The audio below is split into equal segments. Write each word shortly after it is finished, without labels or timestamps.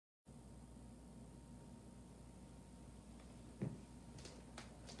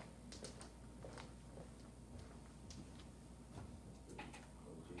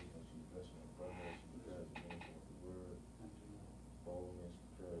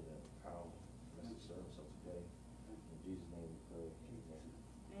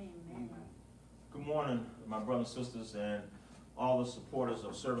morning, my brothers and sisters, and all the supporters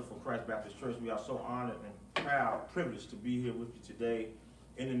of Servant for Christ Baptist Church. We are so honored and proud, privileged to be here with you today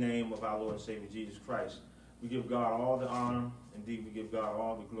in the name of our Lord and Savior Jesus Christ. We give God all the honor. Indeed, we give God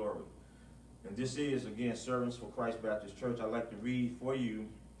all the glory. And this is, again, Servants for Christ Baptist Church. I'd like to read for you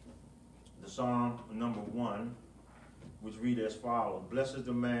the Psalm number 1, which read as follows. Blessed is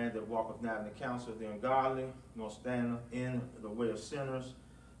the man that walketh not in the counsel of the ungodly, nor standeth in the way of sinners,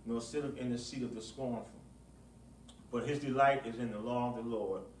 nor sitteth in the seat of the scornful. But his delight is in the law of the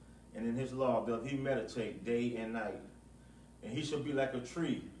Lord, and in his law doth he meditate day and night. And he shall be like a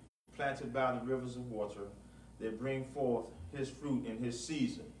tree planted by the rivers of water, that bring forth his fruit in his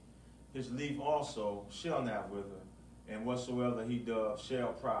season. His leaf also shall not wither, and whatsoever he doth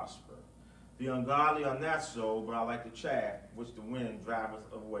shall prosper. The ungodly are not so, but are like the chaff which the wind driveth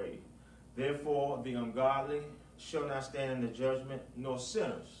away. Therefore the ungodly shall not stand in the judgment, nor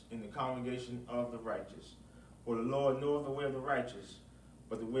sinners in the congregation of the righteous. For the Lord knoweth the way of the righteous,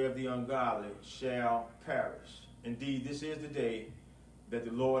 but the way of the ungodly shall perish. Indeed, this is the day that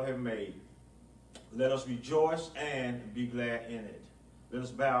the Lord hath made. Let us rejoice and be glad in it. Let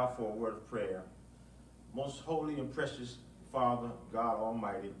us bow for a word of prayer. Most holy and precious Father, God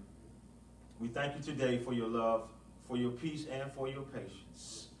Almighty, we thank you today for your love, for your peace, and for your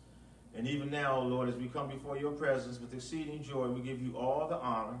patience. And even now, O Lord, as we come before your presence with exceeding joy, we give you all the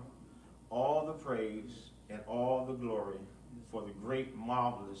honor, all the praise, and all the glory for the great,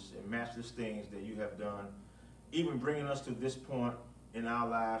 marvelous, and matchless things that you have done, even bringing us to this point in our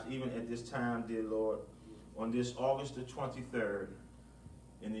lives, even at this time, dear Lord, on this August the 23rd,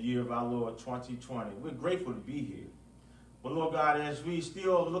 in the year of our Lord 2020. We're grateful to be here. But Lord God, as we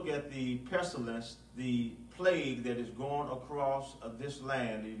still look at the pestilence, the plague that is going across this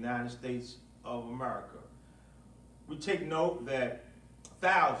land, the United States of America, we take note that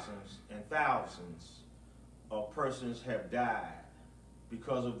thousands and thousands of persons have died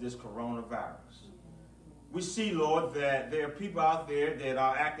because of this coronavirus. We see, Lord, that there are people out there that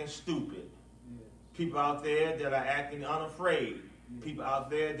are acting stupid, people out there that are acting unafraid, people out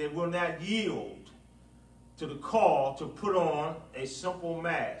there that will not yield to the call to put on a simple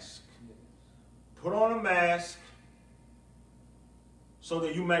mask. Put on a mask so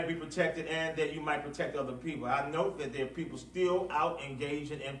that you might be protected and that you might protect other people. I note that there are people still out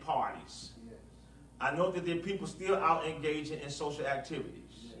engaging in parties. I know that there are people still out engaging in social activities.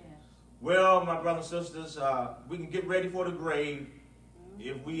 Well, my brothers and sisters, we can get ready for the grave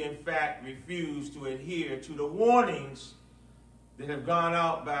if we, in fact, refuse to adhere to the warnings that have gone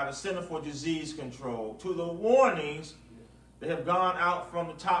out by the Center for Disease Control, to the warnings that have gone out from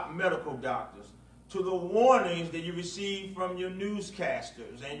the top medical doctors, to the warnings that you receive from your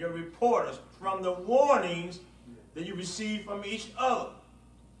newscasters and your reporters, from the warnings that you receive from each other.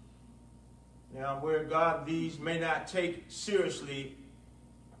 Now, where God, these may not take seriously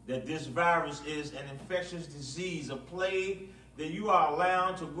that this virus is an infectious disease, a plague that you are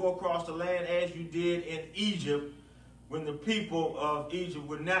allowed to go across the land as you did in Egypt when the people of Egypt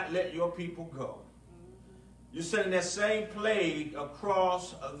would not let your people go. You're sending that same plague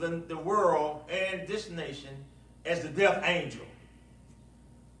across the world and this nation as the death angel.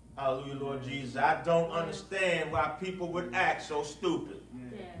 Hallelujah, Lord Jesus. I don't understand why people would act so stupid.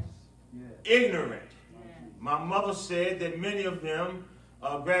 Ignorant. My mother said that many of them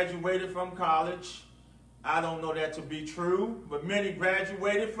graduated from college. I don't know that to be true, but many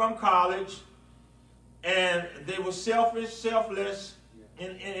graduated from college and they were selfish, selfless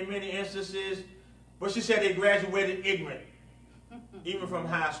in many instances, but she said they graduated ignorant, even from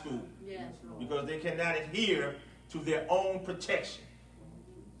high school, because they cannot adhere to their own protection.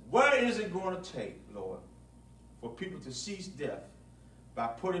 What is it going to take, Lord, for people to cease death by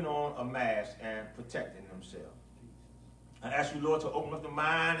putting on a mask and protecting themselves? I ask you, Lord, to open up the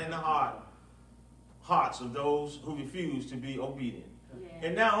mind and the hearts of those who refuse to be obedient.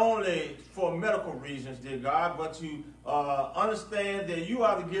 And not only for medical reasons, dear God, but to understand that you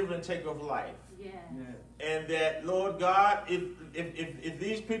are the giver and taker of life. And that, Lord God, if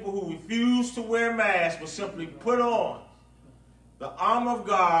these people who refuse to wear masks will simply put on the armor of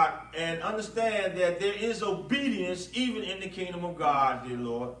God and understand that there is obedience even in the kingdom of God, dear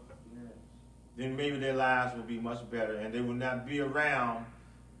Lord, then maybe their lives will be much better and they will not be around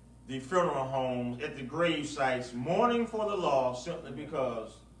the funeral homes, at the grave sites, mourning for the lost simply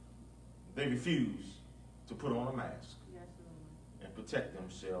because they refuse to put on a mask and protect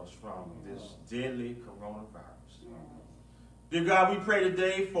themselves from this deadly coronavirus. Dear God, we pray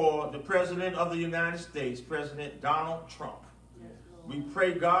today for the President of the United States, President Donald Trump. We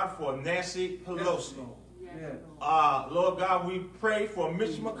pray, God, for Nancy Pelosi. Lord God, we pray for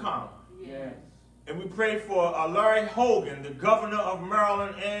Mitch McConnell. And we pray for Larry Hogan, the governor of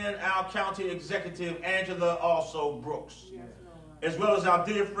Maryland, and our county executive, Angela also Brooks. Yes, as well as our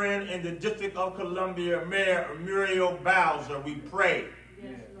dear friend in the District of Columbia, Mayor Muriel Bowser. We pray.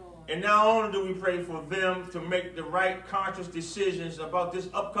 Yes, Lord. And not only do we pray for them to make the right conscious decisions about this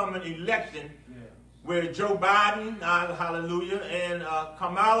upcoming election, where Joe Biden, hallelujah, and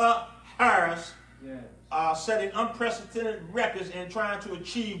Kamala Harris are setting unprecedented records in trying to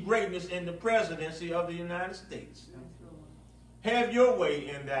achieve greatness in the presidency of the United States. Have your way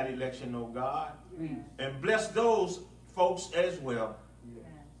in that election, oh God, and bless those folks as well.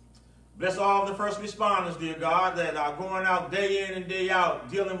 Bless all the first responders, dear God, that are going out day in and day out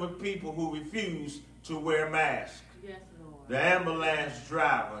dealing with people who refuse to wear masks. Yes, Lord. The ambulance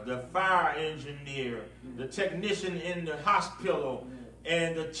driver, the fire engineer, the technician in the hospital,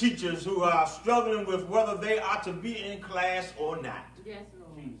 and the teachers who are struggling with whether they are to be in class or not. Yes,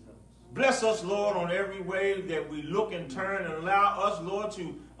 Lord. Bless us, Lord, on every way that we look and turn, and allow us, Lord,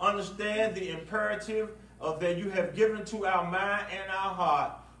 to understand the imperative of that you have given to our mind and our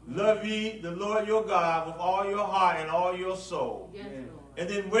heart. Love ye the Lord your God with all your heart and all your soul. Yes, Lord. And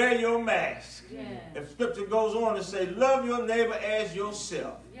then wear your mask. Yes. If scripture goes on to say, love your neighbor as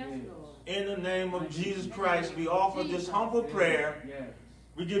yourself. Yes, Lord. In the name of Jesus Christ, we offer this humble prayer.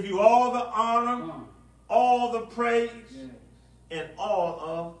 We give you all the honor, all the praise, and all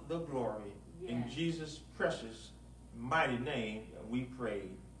of the glory. In Jesus' precious, mighty name, we pray,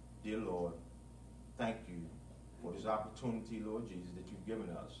 dear Lord. Thank you for this opportunity, Lord Jesus, that you've given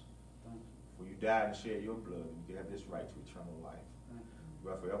us. For you died and shed your blood, and we have this right to eternal life.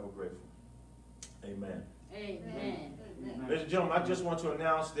 We are forever grateful. Amen. Amen. Ladies and gentlemen, I just want to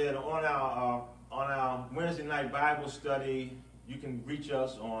announce that on our Wednesday night Bible study, you can reach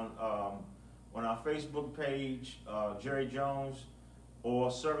us on our Facebook page, Jerry Jones,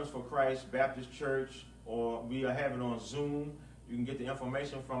 or Servants for Christ Baptist Church, or we are having on Zoom. You can get the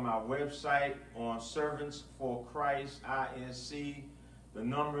information from our website on Servants for Christ INC. The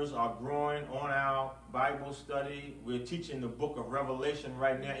numbers are growing on our Bible study. We're teaching the book of Revelation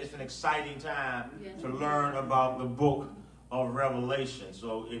right now. It's an exciting time to learn about the book of Revelation.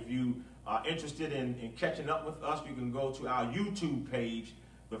 So if you are interested in catching up with us, you can go to our YouTube page.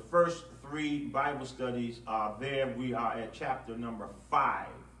 The first 3 Bible studies are there. We are at chapter number 5.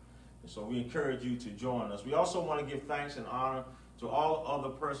 And so we encourage you to join us. We also want to give thanks and honor to all other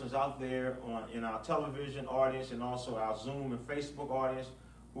persons out there in our television audience and also our Zoom and Facebook audience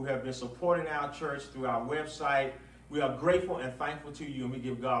who have been supporting our church through our website. We are grateful and thankful to you, and we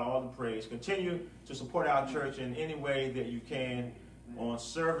give God all the praise. Continue to support our church in any way that you can on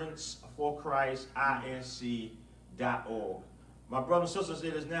servantsforchristinc.org. My brothers and sisters,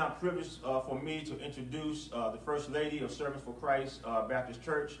 it is now a privilege for me to introduce the First Lady of Servants for Christ Baptist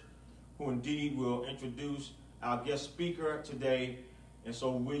Church, who indeed will introduce our guest speaker today. And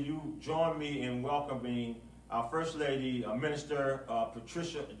so will you join me in welcoming our First Lady, Minister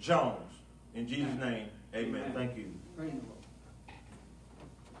Patricia Jones. In Jesus' name, amen. Thank you.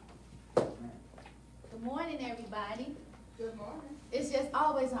 Good morning, everybody. Good morning. It's just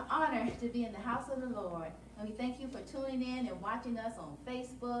always an honor to be in the house of the Lord. And we thank you for tuning in and watching us on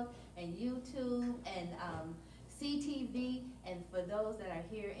Facebook and YouTube and CTV, and for those that are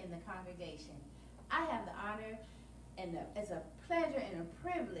here in the congregation. I have the honor and it's a pleasure and a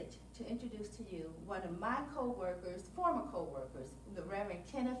privilege to introduce to you one of my co-workers, former co-workers, the Reverend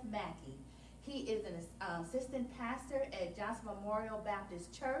Kenneth Mackie. He is an assistant pastor at Johnson Memorial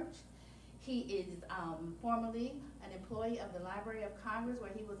Baptist Church. He is formerly an employee of the Library of Congress,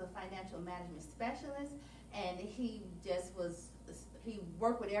 where he was a financial management specialist, and he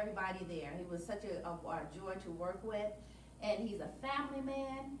worked with everybody there. He was such a joy to work with. And he's a family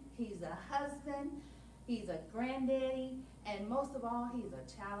man, he's a husband, he's a granddaddy, and most of all, he's a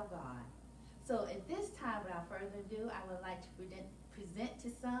child of God. So at this time, without further ado, I would like to present to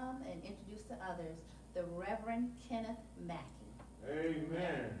some and introduce to others the Reverend Kenneth Mackie.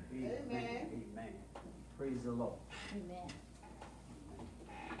 Amen. Amen. Amen. Praise the Lord. Amen.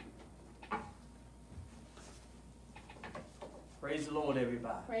 Praise the Lord,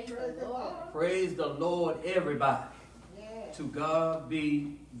 everybody. Praise the Lord. Praise the Lord, everybody. Yes. To God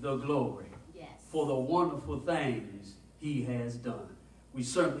be the glory Yes. for the wonderful things he has done. We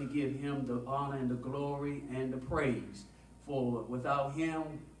certainly give him the honor and the glory and the praise. For without him,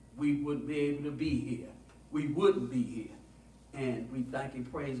 we wouldn't be able to be here. We wouldn't be here. And we thank and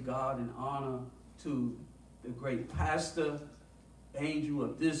praise God and honor to the great pastor, angel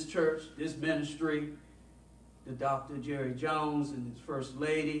of this church, this ministry, the Dr. Jerry Jones and his First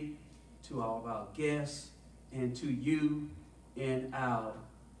Lady, to all of our guests, and to you in our,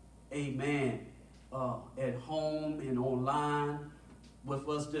 amen, at home and online with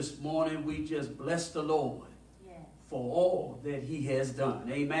us this morning. We just bless the Lord for all that he has done.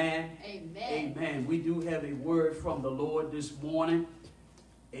 Amen. Amen. Amen. We do have a word from the Lord this morning.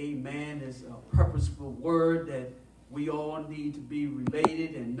 Amen. It's a purposeful word that we all need to be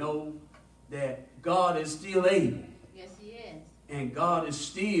related and know that God is still able. Yes, he is. And God is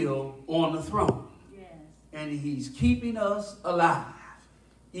still on the throne. Yes. And he's keeping us alive.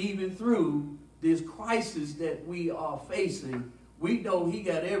 Even through this crisis that we are facing, we know he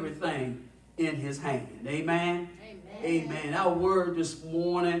got everything in his hand. Amen. Amen. Our word this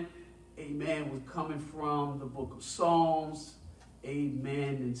morning, amen, was coming from the book of Psalms,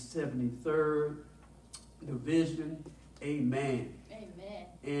 amen, in 73rd division, amen. Amen.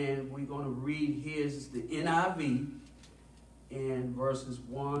 And we're going to read here, this is the NIV, and verses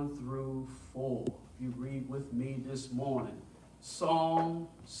 1 through 4. If you read with me this morning, Psalm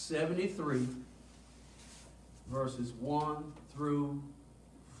 73, verses 1 through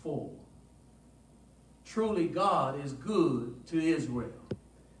 4. Truly God is good to Israel,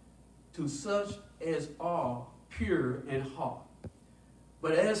 to such as are pure in heart.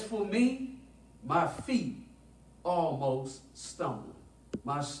 But as for me, my feet almost stumbled.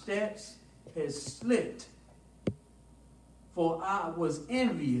 My steps had slipped, for I was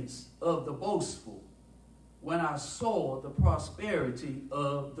envious of the boastful when I saw the prosperity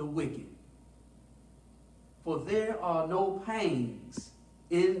of the wicked. For there are no pangs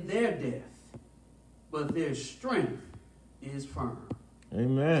in their death, but their strength is firm.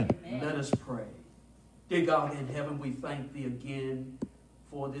 Amen. Let us pray. Dear God in heaven, we thank thee again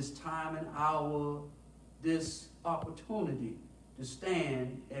for this time and hour, this opportunity to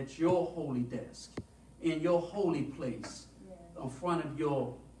stand at your holy desk, in your holy place, in front of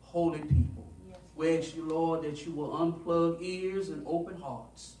your holy people. We ask you, Lord, that you will unplug ears and open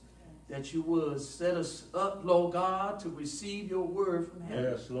hearts, that you will set us up, Lord God, to receive your word from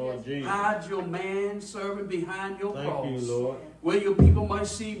heaven. Yes, Lord Jesus. Hide your man servant behind your cross. Thank you, Lord. Where your people might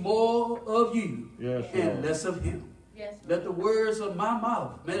see more of you and less of him. Yes, Let the words of my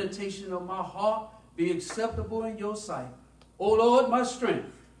mouth, meditation of my heart, be acceptable in your sight. O Lord, my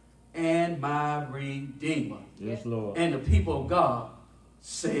strength and my redeemer. Yes, Lord. And the people of God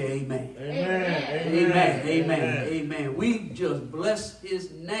say amen. Amen. Amen. Amen. Amen. We just bless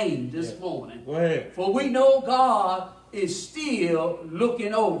his name this morning. Go ahead. For we know God is still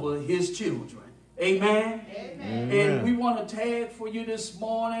looking over his children. Amen. Amen. And we want to tag for you this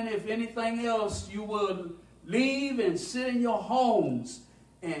morning, if anything else, you would leave and sit in your homes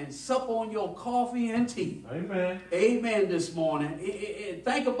and sup on your coffee and tea. Amen. Amen this morning.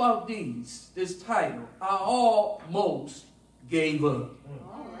 Think about this title. I almost gave up.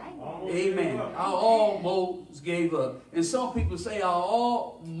 All right. Almost Amen. gave up. I almost gave up. And some people say I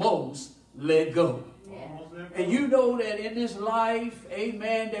almost let go. Almost let go. And you know that in this life,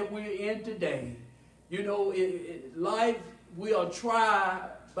 amen, that we're in today, you know, life, we are tried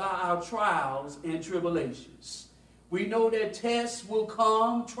by our trials and tribulations. We know that tests will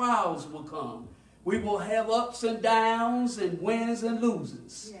come, trials will come. We will have ups and downs and wins and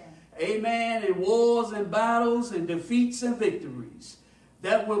losers. Yeah. Amen. And wars and battles and defeats and victories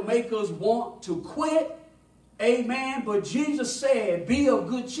that will make us want to quit. Amen. But Jesus said, be of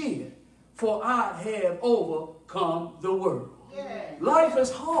good cheer, for I have overcome the world. Yeah. Life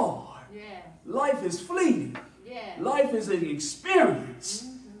is hard. Yeah. Life is fleeting. Yeah. Life is an experience.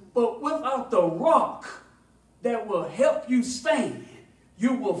 But without the rock that will help you stand,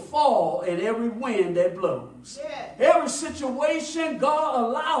 you will fall at every wind that blows. Yeah. Every situation God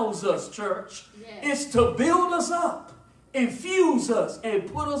allows us, church, Yeah. is to build us up, infuse us,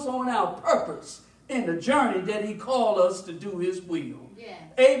 and put us on our purpose in the journey that he called us to do his will. Yeah.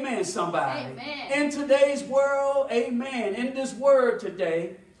 Amen, somebody. Amen. In today's world, amen, in this word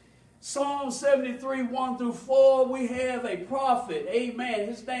today, Psalm 73, 1 through 4, we have a prophet, amen.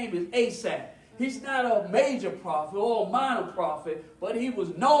 His name is Asaph. He's not a major prophet or a minor prophet, but he was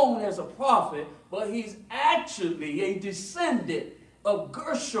known as a prophet, but he's actually a descendant of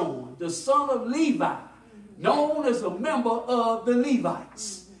Gershon, the son of Levi, known as a member of the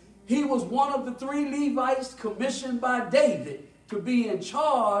Levites. He was one of the 3 Levites commissioned by David to be in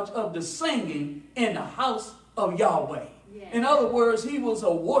charge of the singing in the house of Yahweh. Yeah. In other words, he was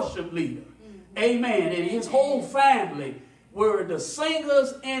a worship leader. Amen. And his whole family were the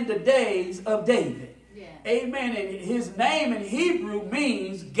singers in the days of David. Yeah. Amen. And his name in Hebrew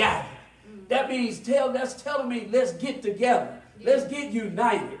means gather. That means that's telling me let's get together. Let's get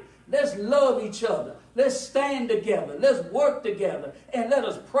united. Let's love each other. Let's stand together. Let's work together. And let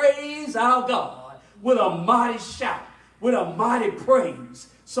us praise our God with a mighty shout. with a mighty praise.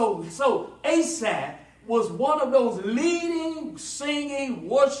 So Asaph was one of those leading, singing,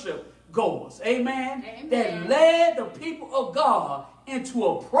 worship goers. Amen. Amen. That led the people of God into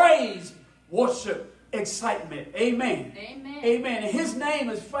a praise, worship, excitement. Amen. Amen. Amen. And his name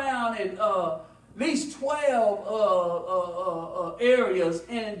is found in at least 12 areas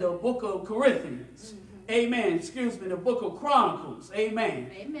in the book of Corinthians. Amen. Excuse me, the book of Chronicles.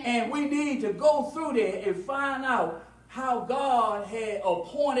 Amen. Amen. And we need to go through there and find out how God had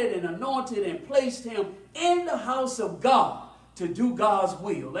appointed and anointed and placed him in the house of God to do God's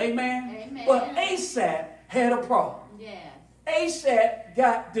will. Amen. Amen. But Asaph had a problem. Yes. Asaph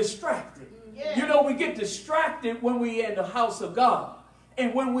got distracted. Yeah. You know, we get distracted when we're in the house of God.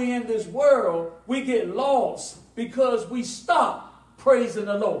 And when we're in this world, we get lost because we stop praising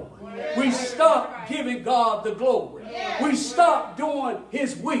the Lord. Yeah. We stop giving God the glory. Yeah. We stop doing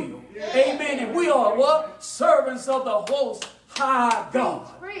his will. Yeah. Amen. And we are what? Servants of the Most High God.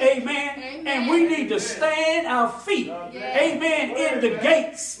 Preach. Amen. Amen. And we need to stand our feet. Yeah. Amen. In the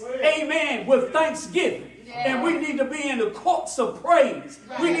gates. Amen. With thanksgiving. Yeah. And we need to be in the courts of praise.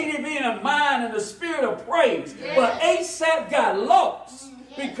 Right. We need to be in a mind and the spirit of praise. Yeah. But Asaph got lost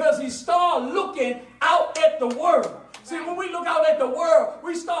because he started looking out at the world. See, when we look out at the world,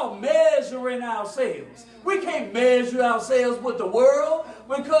 we start measuring ourselves. We can't measure ourselves with the world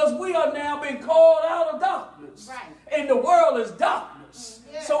because we are now being called out of darkness. Right. And the world is darkness.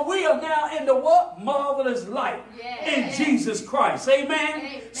 Yeah. So we are now in the what? Marvelous light Yeah. in Jesus Christ. Amen?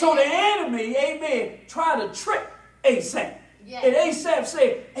 Amen. So the enemy, amen, tried to trick Asaph. Yeah. And Asaph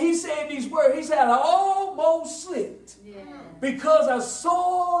said, he said these words, he said, I almost slipped Yeah. because I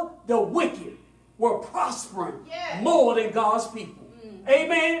saw the wicked were prospering Yeah. more than God's people.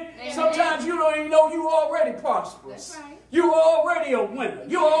 Amen? Amen. Sometimes you don't even know you already prosperous. That's right. You already a winner.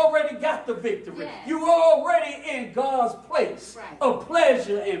 You already got the victory. Yes. You already in God's place Right. of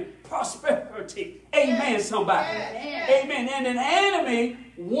pleasure and prosperity. Amen, Yes. somebody. Yes. Amen. And an enemy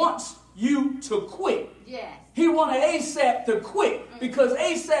wants you to quit. Yes. He wanted Asaph to quit because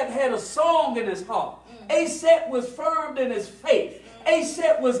Asaph had a song in his heart. Asaph was firm in his faith.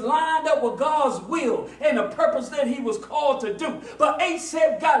 Asaph was lined up with God's will and the purpose that he was called to do. But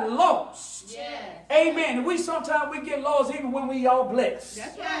Asaph got lost. Yes. Amen. And sometimes we get lost even when we are blessed.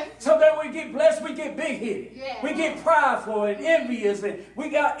 That's right. Sometimes we get blessed, we get big-headed. Yeah. We get prideful and envious, and we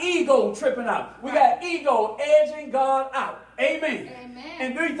got ego tripping out. We got ego edging God out. Amen. Amen.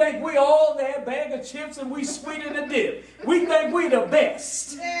 And we think we all that bag of chips and we sweet in the dip. We think we the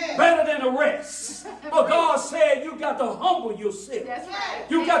best, Yeah. better than the rest. But God said you got to humble yourself. That's right.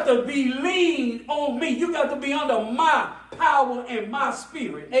 You got to be lean on me. You got to be under my power and my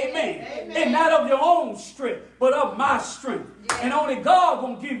spirit. Amen. Amen. And not of your own strength, but of my strength. Yeah. And only God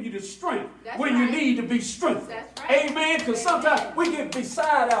gonna give you the strength That's when right. you need to be strengthened. That's right. Amen. Because sometimes we get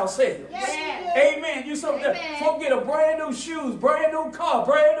beside ourselves. Yes, Yeah. you do. Amen. You sometimes Amen. folk get a brand new shoes, brand new car,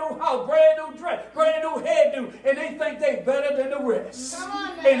 brand new house, brand new dress, brand new hairdo, and they think they better than the rest. Come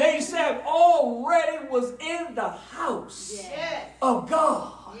on now. And Asaph already was in the house Yeah. Yes. of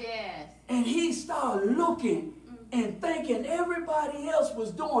God. Yes. And he started looking and thinking everybody else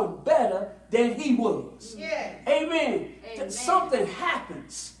was doing better than he was. Yes. Amen. Amen. Something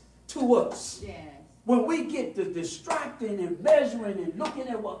happens to us Yes. when we get to distracting and measuring and looking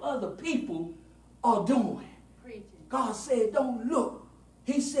at what other people are doing. Preaching. God said, don't look.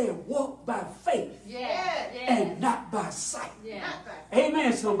 He said, walk by faith Yes. Yes. and not by sight. Yes. Not that.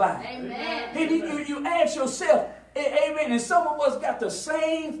 Amen, somebody. Amen. And you ask yourself, amen, and some of us got the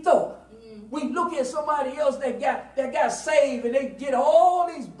same thought. We look at somebody else that got saved and they get all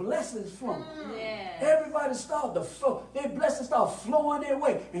these blessings from it. Yes. Everybody start to flow. Their blessings start flowing their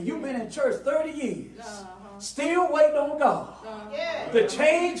way. And you've been in church 30 years. Uh-huh. Still waiting on God Yes. to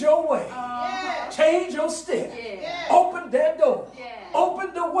change your way. Yes. Change your step. Yes. Yes. Open that door. Yes.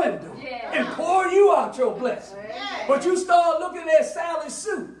 Open the window. Yes. And pour you out your blessing. Yes. But you start looking at Sally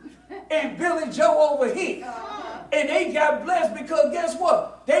Sue and Billy Joe over here. And they got blessed because guess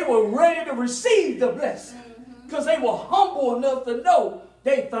what? They were ready to receive the blessing. Because they were humble enough to know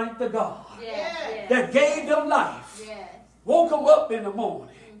they thanked the God Yes. Yes. that gave them life. Yes. Woke them up in the morning.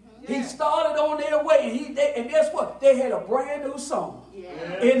 He Yeah. started on their way. And guess what? They had a brand new song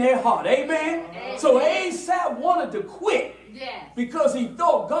Yes. in their heart. Amen? Amen. So Asaph wanted to quit Yes. because he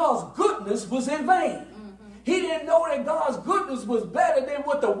thought God's goodness was in vain. He didn't know that God's goodness was better than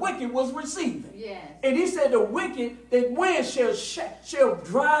what the wicked was receiving. Yes. And he said the wicked, the wind shall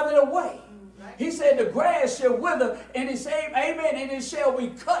drive it away. He said the grass shall wither, and he said, amen, and it shall be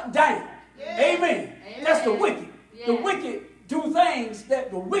cut down. Yeah. Amen. Amen. That's the wicked. The Yeah. wicked do things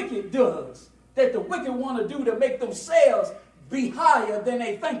that the wicked does. that the wicked want to do to make themselves be higher than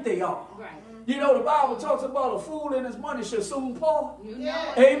they think they are. Right. You know, the Bible talks about a fool and his money shall soon fall. You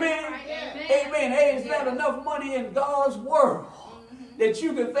know. Amen. Right. Amen. There's not enough money in God's world that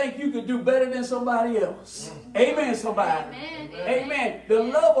you can think you could do better than somebody else. Amen, somebody. Amen. The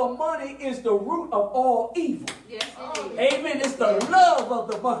love of money is the root of all evil. Yes, it is. Amen. It's the love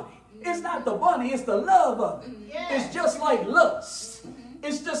of the money. It's not the money, it's the love of it. It's just like lust.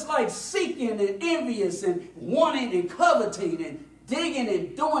 It's just like seeking and envious and wanting and coveting and digging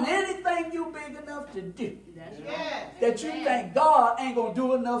and doing anything you big enough to do. That's right. That you think God ain't going to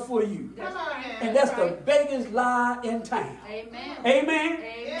do enough for you. That's right. And that's the biggest lie in town. Amen. Amen.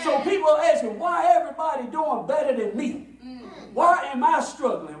 Amen. So people are asking, why everybody doing better than me? Why am I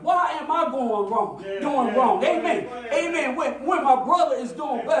struggling? Why am I going wrong? Doing wrong. Amen. Amen. When my brother is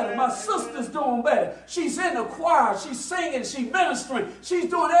doing better, my sister's doing better. She's in the choir. She's singing. She's ministering. She's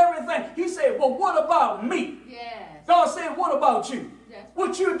doing everything. He said, well, what about me? Yes. God said, what about you? Yes.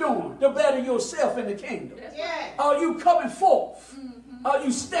 What you doing to better yourself in the kingdom? Yes. Are you coming forth? Are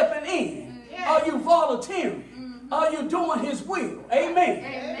you stepping in? Are you volunteering? Are you doing his will? Amen.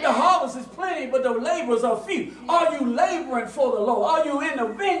 Amen. The harvest is plenty, but the laborers are few. Are you laboring for the Lord? Are you in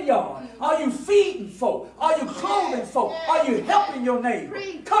the vineyard? Are you feeding folk? Are you clothing folk? Are you helping your neighbor?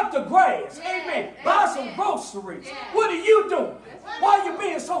 Cut the grass. Amen. Buy some groceries. What are you doing? Why are you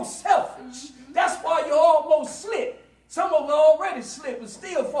being so selfish? That's why you almost slipped. Some of them already slipped and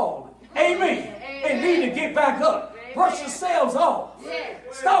still falling. Amen. And need to get back up. Brush yourselves off.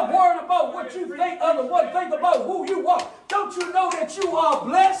 Stop worrying about what you think other one think about who you are. Don't you know that you are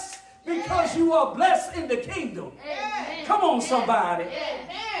blessed because you are blessed in the kingdom? Come on, somebody.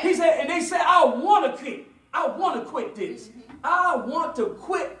 He said, and they said, I want to quit. I want to quit this. I want to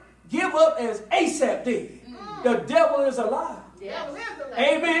quit, give up as Asaph did. The devil is alive.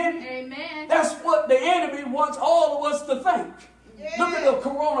 Amen. Amen. That's what the enemy wants all of us to think. Look at the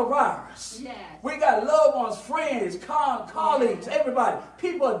coronavirus. Yes. We got loved ones, friends, colleagues, everybody.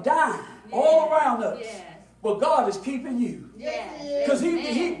 People are dying all around us. Yes. But God is keeping you. Yes. Because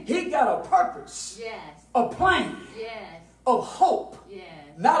he got a purpose, Yes. a plan Yes. of hope, Yes.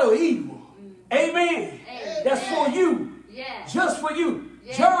 not of evil. Amen. Amen. That's for you. Yes. Just for you.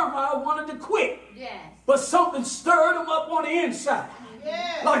 Yes. Jeremiah wanted to quit, Yes. but something stirred him up on the inside.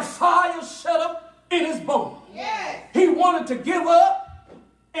 Yes. Like fire shut up in his bones. Yes. He wanted to give up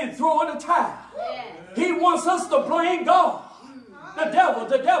and throw in the towel. Yes. He wants us to blame God. The devil,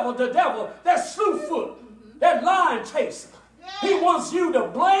 that slewfoot, that lion chaser. He wants you to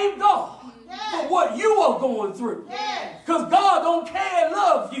blame God for what you are going through. Because God don't care and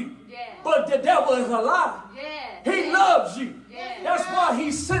love you. But the devil is a lie. He loves you. That's why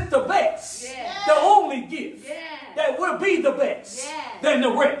he sent the best, the only gift that will be the best than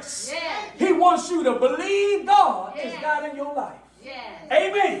the rest. He wants you to believe God is God in your life.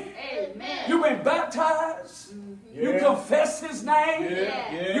 Amen. Amen. You've been baptized. You confess his name.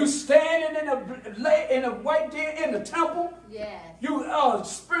 You standing right there in the temple. You are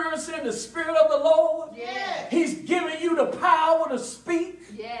experiencing the Spirit of the Lord. He's giving you the power to speak.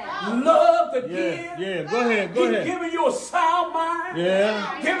 Love to give. Go ahead. He's giving you a sound mind.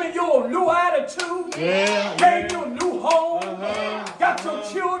 Giving you a new attitude. Yeah. Gave you a new home. Got your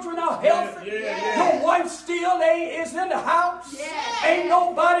children are healthy. Your wife still is in the house. Ain't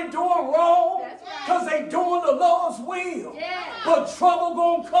nobody doing wrong. Because they doing the Lord's will. But trouble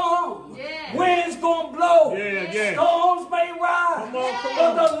gonna come. Wind's gonna blow. Storms may rise.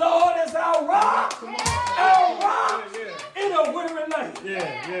 But the Lord is our rock. Our rock in a weary land.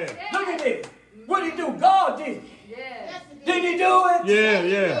 Look at this. What did he do? God did it. Did he do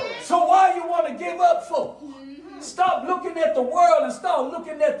it? So why you want to give up for? Stop looking at the world and start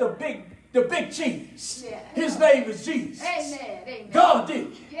looking at the big cheese. His name is Jesus. Amen. God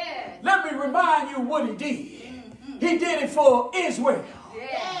did it. Let me remind you what he did. He did it for Israel.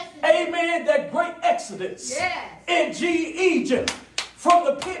 Amen. That great exodus in Egypt, from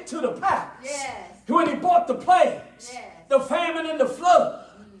the pit to the palace. When he brought the plagues, the famine and the flood,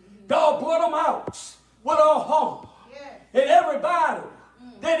 God brought them out without harm. In every battle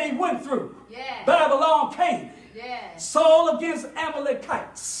that he went through, Babylon came. Saul against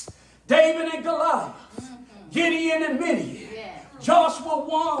Amalekites, David and Goliath, Gideon and Midian, Joshua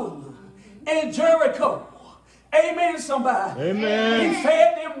won in Jericho. Amen, somebody. Amen. He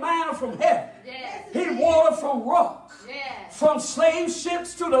fed them manna from heaven. He watered from rock. From slave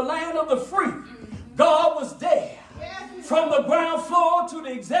ships to the land of the free. God was there. From the ground floor to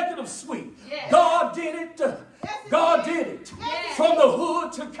the executive suite. God did it. God did it. From the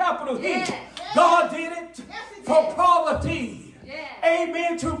hood to Capitol Hill. God did it. From poverty.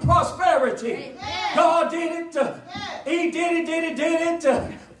 Amen. into prosperity. Amen. God did it. He did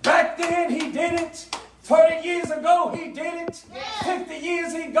it. Back then he did it. 30 years ago he did it. 50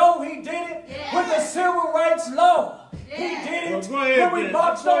 years ago he did it. With the civil rights law. He did it when we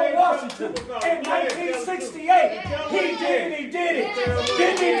marched on Washington in 1968. He did it.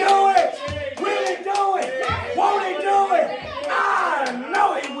 Did he do it? Will he do it? Won't he do it? I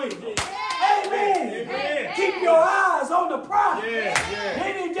know he will. Amen. Keep your eyes on the prize.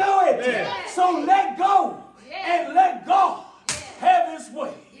 Did he do it? So let go and let God have his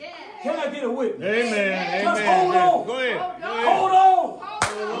way. Can I get a witness? Amen. Just hold on. Go ahead. Hold on.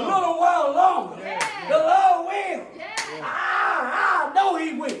 A little while longer. The Lord will. I know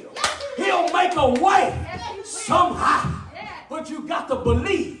he will. He'll make a way somehow. But you got to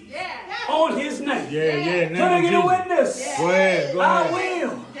believe on his name. Can I get a witness? Go ahead. I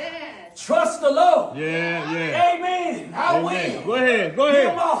will. Trust the Lord. Amen. I will. Go ahead.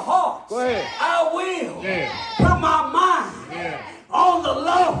 Give my heart. Go ahead. I will. Put my mind on the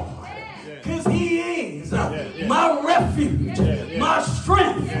Lord. Because he is my refuge, my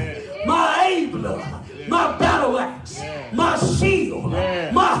strength, my enabler, my battle axe, my shield,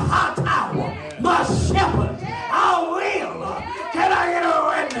 my high tower, my shepherd. I will. Can I get a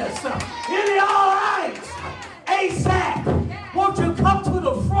witness? Is it all right? ASAP, won't you come to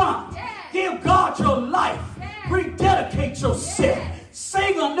the front? Give God your life. Rededicate yourself.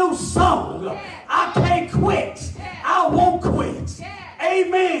 Sing a new song. I can't quit. I won't quit.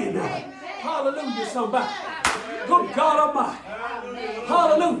 Amen. Hallelujah, somebody. Good God Almighty.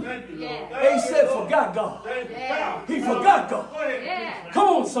 Hallelujah. He said, forgot God. He forgot God. Come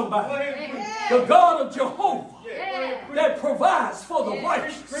on, somebody. The God of Jehovah that provides for the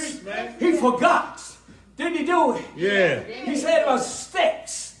righteous. He forgot. Didn't he do it? He said my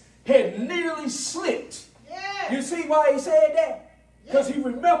steps had nearly slipped. You see why he said that? Because he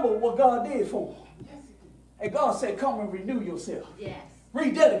remembered what God did for him. And God said, come and renew yourself.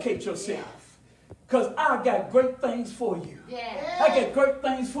 Rededicate yourself. Because I got great things for you. I got great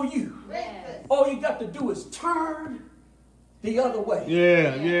things for you. All you got to do is turn the other way.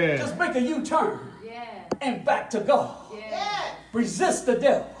 Just make a U-turn and back to God. Resist the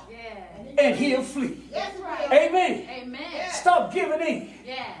devil and he'll flee. Amen. Stop giving in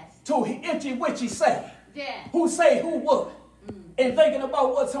to itchy witchy say. Who say who what? And thinking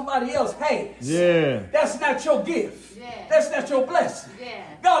about what somebody else has. That's not your gift. That's not your blessing.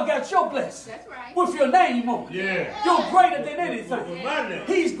 God got your blessing with your name on it. You're greater than anything.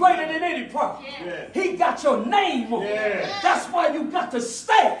 He's greater than any problem. He got your name on it. That's why you got to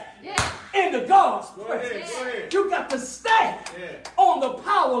stay in the God's presence. You got to stay on the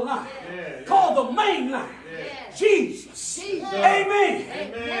power line called the main line. Jesus.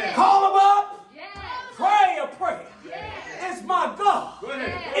 Amen. Call him up. Pray a prayer. It's my God.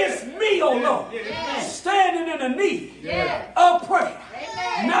 It's me, oh Lord. Standing in the need of prayer.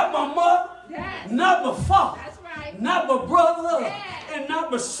 Not my mother, not my father, not my brother, and not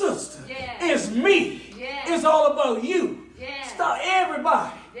my sister. It's me. It's all about you. Stop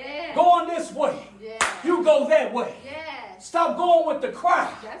everybody going this way. You go that way. Stop going with the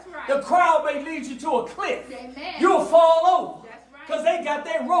crowd. The crowd may lead you to a cliff. You'll fall over because they got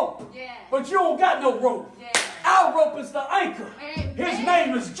their rope. But you don't got no rope. Our rope is the anchor. His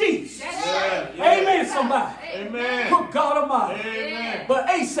name is Jesus. Amen, somebody. Good God Almighty. But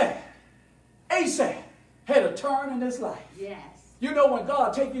Asaph had a turn in his life. You know when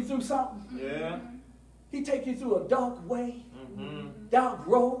God take you through something? He take you through a dark way, dark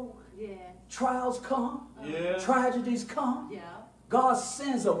road. Trials come. Tragedies come. God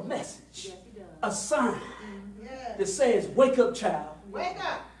sends a message, a sign that says, wake up, child. Wake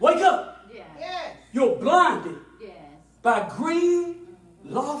up. Wake up. Yes. You're blinded by greed,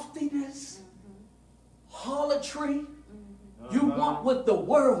 loftiness, harlotry. You want what the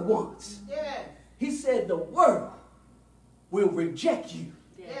world wants. Yes. He said the world will reject you.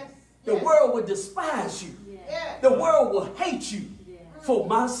 Yes. The world will despise you. Yes. The world will hate you for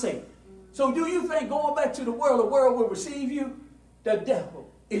my sake. So do you think going back to the world will receive you? The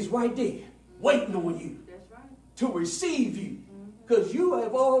devil is right there waiting on you to receive you. Because you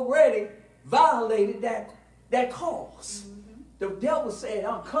have already violated that cause. The devil said,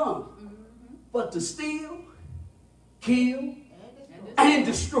 I'll come but to steal, kill, and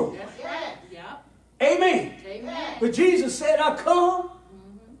destroy. Amen. But Jesus said, I come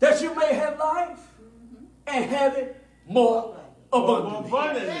that you may have life and have it more abundantly.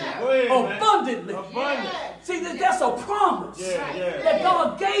 Abundantly. See, that's a promise that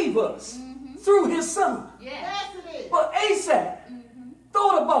God gave us through his son. But Asaph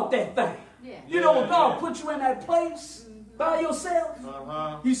thought about that thing. You know, when God put you in that place by yourself,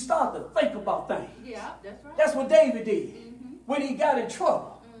 you start to think about things. Yeah, that's right. That's what David did. When he got in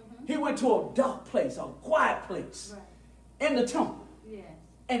trouble, he went to a dark place, a quiet place in the temple. Yes.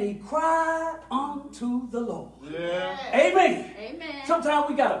 And he cried unto the Lord. Yeah. Amen. Amen. Sometimes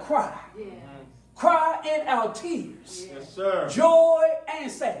we got to cry. Yeah. Cry in our tears. Yes, sir. Joy and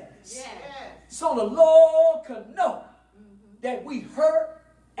sadness. Yes. So the Lord could know that we hurt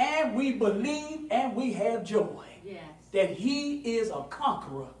and we believe and we have joy. Yes. That he is a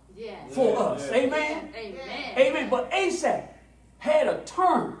conqueror Yes. for us. Amen. Amen. Amen. But Asaph had a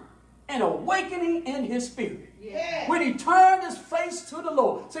turn, an awakening in his spirit. Yes. When he turned his face to the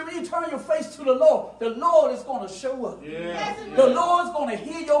Lord. See, when you turn your face to the Lord is going to show up. Yeah. The Lord's going to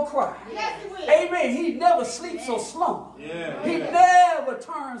hear your cry. Yes, it will. Amen. He never sleeps or slumber. Yeah. He never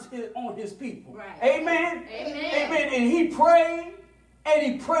turns on his people. Right. Amen. Amen. Amen. And he prayed and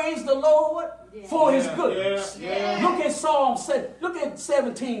he praised the Lord for his goodness. Yeah. Look at Psalm 7. Look at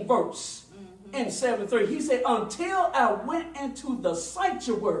 17 verse in 7:3. He said, until I went into the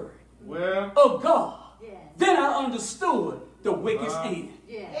sanctuary Well. of God, Yes. then I understood the wicked's end.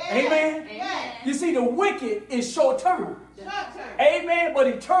 Yes. Amen. Amen. You see, the wicked is short term. Short term. Amen. But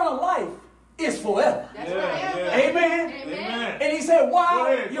eternal life is forever. That's Yeah, right. yeah. Amen. Amen. And he said, Go while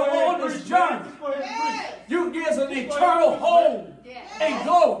ahead, you're go ahead, on this preach, journey, man. Just go ahead and preach. there's an eternal home Yes. and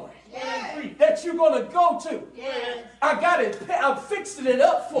glory Yes. that you're going to go to. Yes. I got it. I'm fixing it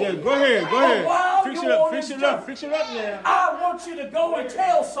up for Yeah, you. go ahead, go But while ahead. Fix it you're up, on fix this it up, journey, fix it up now. I want you to go and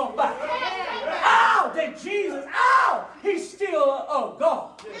tell somebody, ow, that Jesus, ow, he's still a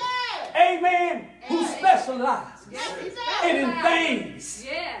God. Amen. Who specializes in things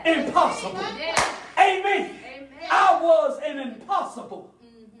impossible. Yes. Amen. Amen. I was an impossible.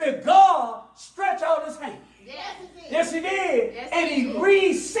 But God stretched out his hand. Yes. Yes, he did. Yes, And he he did.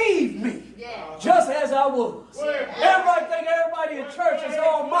 received me Yes. just as I was. Everybody think everybody in church is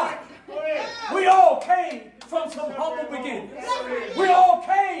almighty. We all came from some humble beginnings. We all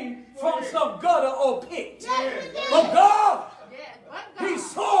came from some gutter or pit. But God, Yes. What God? he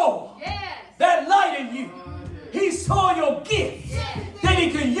saw Yes. that light in you. He saw your gift Yes. that he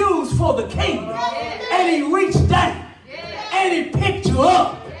could use for the kingdom. And he reached down Yes. and he picked you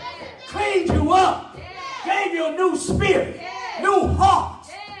up, Yes. cleaned you up, Yes. gave you a new spirit, Yes. new heart,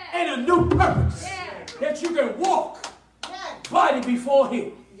 Yes. and a new purpose Yes. that you can walk body before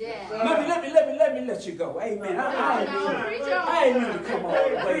him. Yes. Let me let you go. Amen. I ain't mean to come all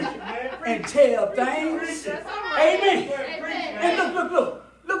the way and tell things. That's all right. Amen. Amen. And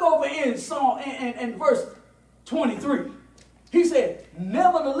look over in Psalm in verse 23. He said,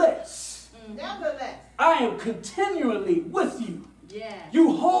 nevertheless, Nevertheless. I am continually with you. Yes.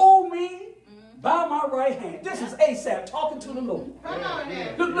 You hold me by my right hand. This is Asaph talking to the Lord. Come on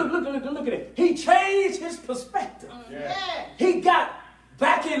now. Look at it. He changed his perspective. Yes. He got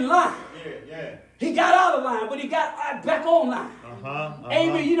back in line. Yeah. He got out of line, but he got back on line.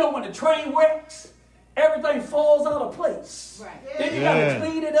 Amen. You know when the train wrecks, everything falls out of place. Right. Then you got to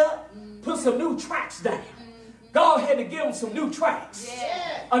clean it up, put some new tracks down. God had to give him some new tracks,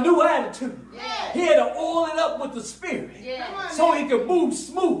 Yes. a new attitude. Yes. He had to oil it up with the Spirit Yes. so he could move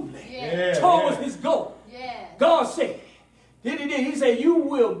smoothly Yes. towards his goal. Yes. God said, he said, you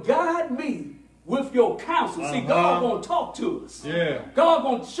will guide me with your counsel. See, God going to talk to us. Yeah. God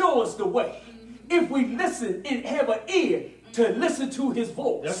going to show us the way. If we listen and have an ear to listen to his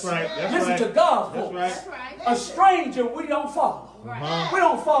voice. That's right. That's listen right. to God's That's voice. right. That's right. A stranger we don't follow. Right. We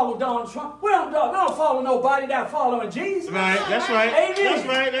don't follow Donald Trump. We don't follow nobody that following Jesus. Right. That's right. Amen. That's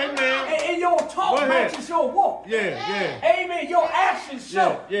right. Amen. And your talk Go ahead. matches your walk. Yeah. Amen. Your actions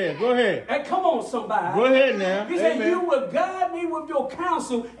show. Yeah. Go ahead. And come on, somebody. Go ahead now. He said, Amen. you will guide me with your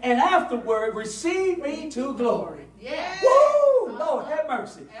counsel, and afterward receive me to glory. Yes. Woo! Lord, have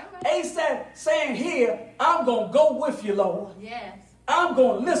mercy. Amen. Asaph saying here, I'm going to go with you, Lord. Yes. I'm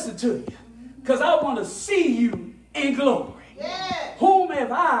going to listen to you because I want to see you in glory. Yes. Whom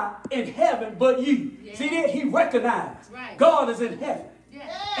have I in heaven but you? Yeah. See that? He recognized Right. God is in heaven.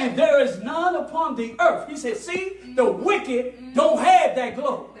 Yes. And there is none upon the earth. He said, see, the wicked don't have that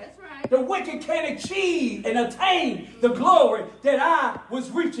glory. That's right. The wicked can't achieve and attain the glory that I was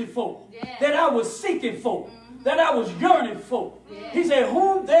reaching for, Yeah. that I was seeking for, that I was yearning for. Yeah. He said,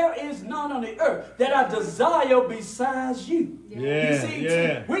 whom there is none on the earth that I desire besides you. Yeah. You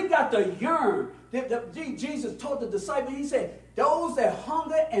see, we got to yearn. Jesus taught the disciples, he said, those that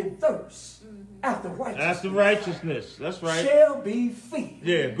hunger and thirst after righteousness. That's the righteousness. That's right. Shall be filled.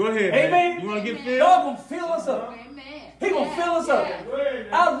 Yeah. Go ahead. Amen. Man. You want to get filled? God gonna fill us up. Amen. He gonna fill us up. Yes. Go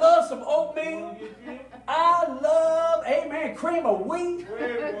ahead now. I love some oatmeal. I love, amen, cream of wheat,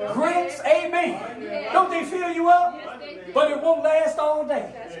 grits, amen. Yeah. Don't they fill you up? Yes, they do. But it won't last all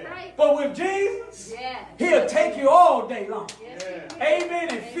day. That's right. But with Jesus, Yeah. he'll take you all day long. Yes, he will. Amen.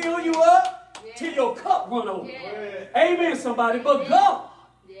 And fill you up till your cup run over. Yeah. Amen, somebody. But God,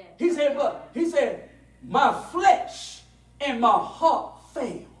 Yeah. he said, what? He said, my flesh and my heart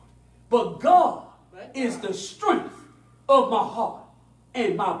failed. But God is the strength of my heart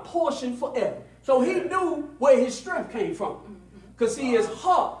and my portion forever. So he knew where his strength came from. Because see, his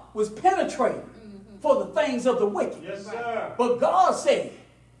heart was penetrated for the things of the wicked. Yes, sir. But God said,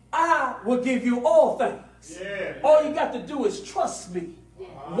 I will give you all things. Yeah. All you got to do is trust me.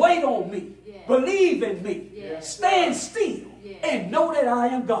 Wait on me. Yeah. Believe in me. Yeah. Stand still and know that I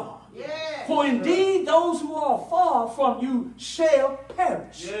am God. Yes. For indeed those who are far from you shall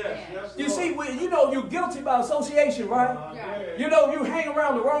perish. Yes, yes, You Lord. see, you know you're guilty by association, right? Yeah. You know, you hang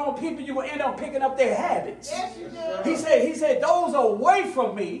around the wrong people, you will end up picking up their habits. Yes, you do. He said, those away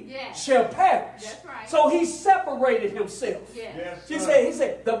from me Yeah. shall perish. That's right. So he separated himself. Yeah. Yes, He sir.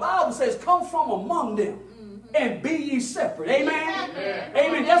 said, the Bible says, come from among them and be ye separate. Amen?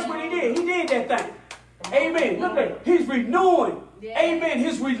 Amen. That's what he did. He did that thing. Amen. Look at it. He's renewing, amen,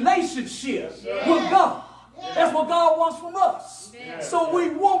 his relationship with God. That's what God wants from us. So we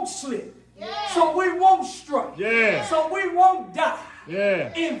won't slip. So we won't struggle. Yeah. So we won't die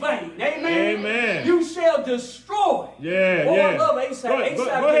Yeah. in vain. Amen. Amen. You shall destroy. Yeah, Oh, I yeah. love Asaph. Go ahead, Asaph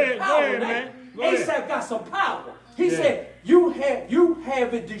go got ahead, power, go ahead, man. man. Go ahead. Asaph got some power. He Yeah. said, you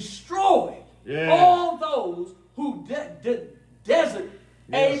have it destroyed. Yeah. All those who desert, Yes,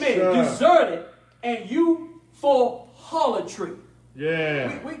 amen, sir. deserted, and you for harlotry.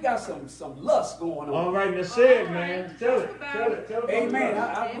 Yeah. We got some lust going on. All right, that's it, man. Tell it. Tell it. Tell it. Amen.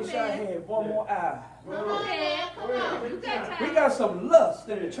 I wish I had one more eye. Go ahead. Come on. You got time. We got some lust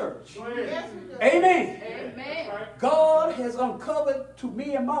in the church. Go ahead. Yes, you do. Amen. Amen. God has uncovered to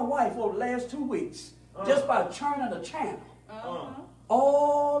me and my wife over the last 2 weeks, just by turning the channel,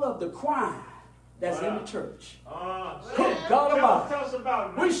 all of the crime that's in the church. Good God Almighty. Tell us about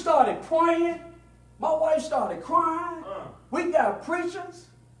it, man. We started praying. My wife started crying. We got preachers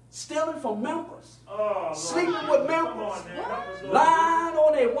stealing from members, Lord. sleeping with Come members, on, man. Help us, Lord. lying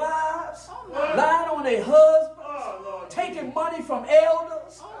on their wives, my. lying on their husbands, Oh, Lord. taking money from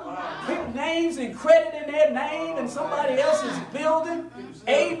elders, putting names and credit in their name in somebody else's building.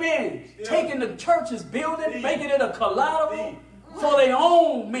 Amen. Taking the church's building, making it a collateral for their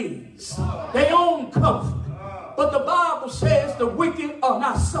own means, their own comfort. But the Bible says the wicked are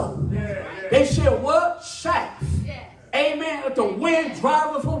not so. They shall what? Shaft. Amen. If the wind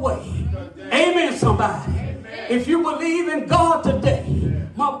driveth away. Amen, somebody. If you believe in God today,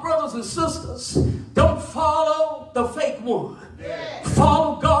 my brothers and sisters, don't follow the fake one.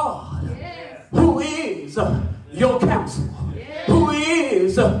 Follow God, who is your counselor, who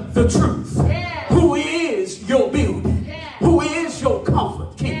is the truth, who is your building, who is your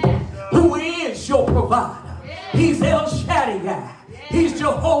comfort keeper, who is your provider. He's El Shaddai. He's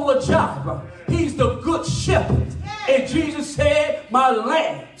Jehovah Jireh. He's the good shepherd. And Jesus said, my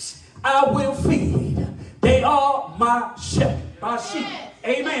lambs I will feed. They are my shepherd, my sheep.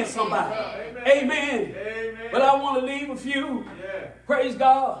 Amen, somebody. Amen. But I want to leave with you. Praise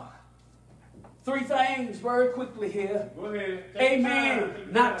God. 3 things very quickly here. Go ahead. Amen.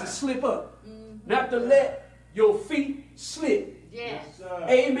 Not to slip up. Not to let your feet slip. Yes.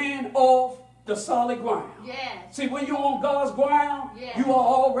 Amen. Off the solid ground. Yes. See, when you're on God's ground, Yeah. you are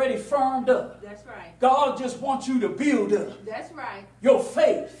already firmed up. That's right. God just wants you to build up That's right. your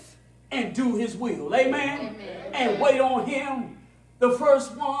faith and do his will. Amen. Amen. And wait on him. The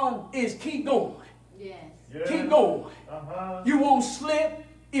first one is keep going. Yes. Keep going. You won't slip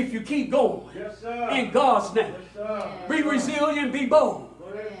if you keep going. Yes, sir. In God's name. Yes, sir. Be resilient, be bold.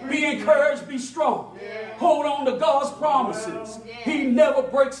 Yeah. Be encouraged, be strong. Hold on to God's promises. He never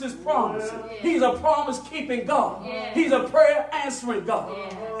breaks his promises. He's a promise-keeping God. He's a prayer-answering God.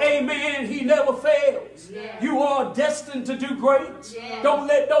 Amen. He never fails. You are destined to do great. Don't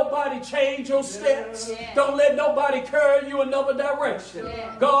let nobody change your steps. Don't let nobody carry you another direction.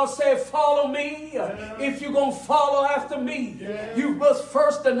 God said, follow me. If you're going to follow after me, you must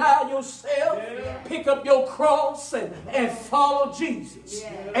first deny yourself, pick up your cross, and follow Jesus.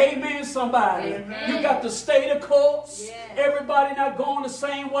 Amen, somebody. You got to stay the course. Everybody not going the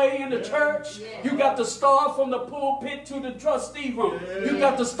same way in the church. You got to start from the pulpit to the trustee room. You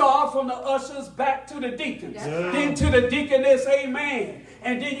got to start from the ushers back to the deacons. Then to the deaconess, amen.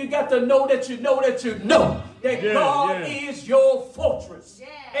 And then you got to know that you know that you know that God is your fortress.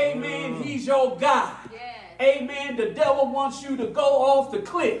 Amen. He's your God. Amen. The devil wants you to go off the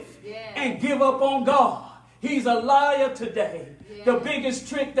cliff Yeah. and give up on God. He's a liar today. Yeah. The biggest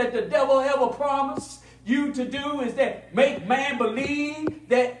trick that the devil ever promised you to do is that make man believe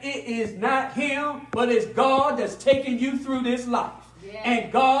that it is not him, but it's God that's taking you through this life. Yeah.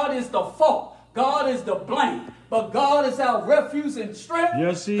 And God is the fault. God is the blame. But God is our refuge and strength.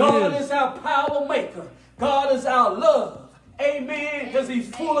 Yes, he God is. is our power maker. God is our love. Amen. Because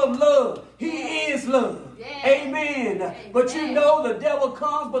he's full of love. He is love. Yeah. Amen. But you know the devil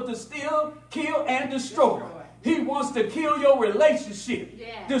comes but to steal, kill, and destroy. He wants to kill your relationship.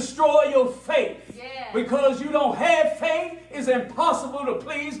 Yeah. Destroy your faith. Yeah. Because you don't have faith, it's impossible to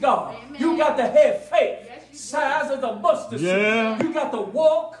please God. Amen. You got to have faith. Yes, you do. Size of the mustard seed. Yeah. You got to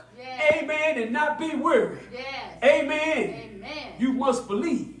walk. Yeah. Amen. And not be weary. Yes. Amen. Amen. You must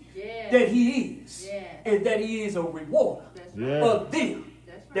believe Yeah. that he is. Yeah. And that he is a rewarder That's Yeah. right. of them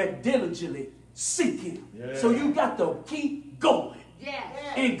That's right. that diligently seek him. Yeah. So you got to keep going Yes.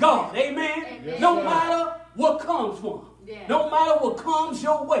 in God. Amen. Amen. No Yes, sir. matter what comes from. Yeah. No matter what comes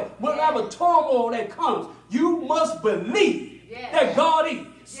your way. Whatever turmoil that comes, you must believe Yes. that God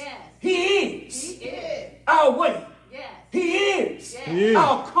is. Yes. He is He is. our way. Yes. He is Yes. He is.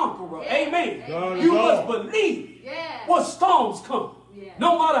 our conqueror. Yes. Amen. God is You all. must believe Yes. when storms come. Yes.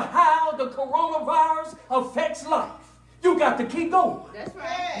 No matter how the coronavirus affects life, you got to keep going. That's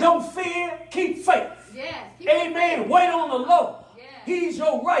right. Don't fear, keep faith. Yes. Keep Amen. Wait on the Lord. Yes. He's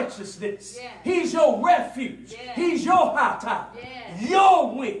your righteousness. Yes. He's your refuge. Yes. He's your high tower. Yes.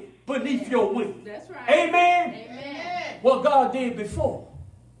 Your wing beneath your wing. That's right. Amen. Amen. What God did before,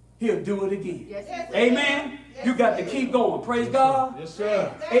 he'll do it again. Yes. Yes. Amen. Yes, You got to sir. keep going. Praise God. Yes,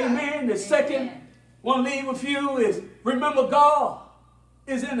 sir. Amen. The second one leave with you is remember God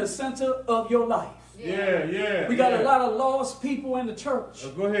is in the center of your life. Yeah, yeah. We got yeah. a lot of lost people in the church.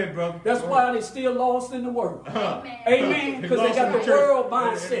 Go ahead, brother. That's Go why they still lost in the world. Amen. Amen. Because they lost got in the church. world They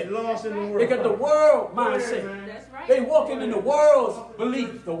mindset. lost in the world. They got the world Go ahead, mindset. man. That's right. They walking in the world's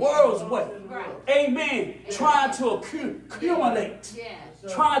belief, the world's way. Right. Amen. Trying to accumulate.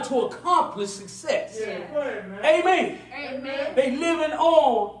 Yes. Trying to accomplish success. Yeah, go ahead, man. Amen. Amen. They living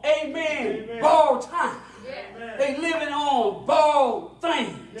on, amen, Amen. borrowed time. Yes. They living on borrowed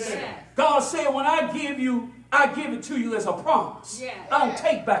things. Yes. God said, when I give you, I give it to you as a promise. Yes. I don't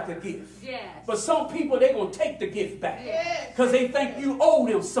take back the gift. Yes. But some people, they're going to take the gift back. Yes. Because they think you owe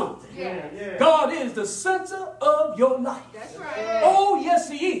them something. Yes. Yeah. God is the center of your life. That's right. Oh, yes,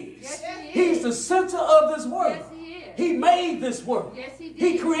 he is. Yes, he is. He's the center of this world. Yes, he is. He made this world. Yes, he did.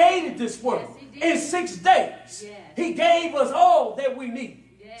 He created this world Yes, he did. in 6 days. Yes. He gave us all that we need.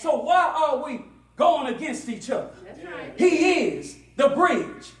 Yes. So why are we going against each other? That's right. He is the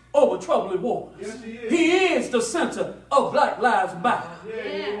bridge over troubling waters. Yes, he is. He is the center of Black Lives Matter.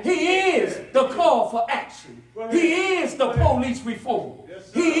 Yes. He is the call for action. Go ahead. He is the police reform. Yes,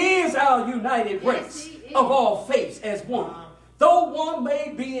 sir. He is our united Yes, race he is. of all faiths as one. Though one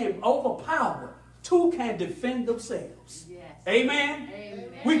may be overpowered, two can defend themselves. Yes. Amen? Amen.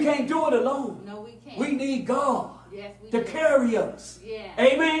 We can't do it alone. No, we can't. We need God Yes, we to do. carry us. Yes.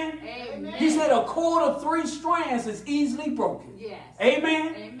 Amen? Amen. He said a cord of 3 strands is easily broken. Yes.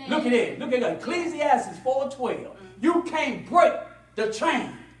 Amen? Amen. Look at it. Look at Ecclesiastes 4:12. You can't break the chain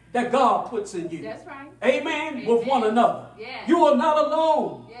that God puts in you. That's right. Amen? With one another. Yes. You are not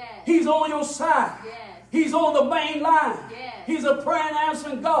alone. Yes. He's on your side. Yes. He's on the main line. Yes. He's a prayer and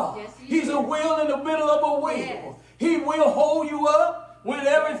answering God. Yes, he He's is. a wheel in the middle of a wheel. Yes. He will hold you up when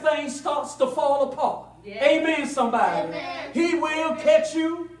everything starts to fall apart. Yes. Amen, somebody. Amen. He will catch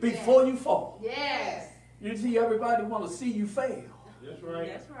you before you fall. Yes. You see, everybody want to see you fail. That's right.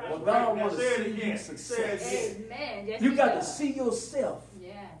 That's right. Well, That's God right. wants Now to say it see you again. success. Say it again. Amen. Yes, You he got to does. see yourself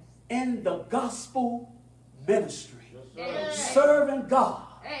Yes. in the gospel ministry, Amen. serving God.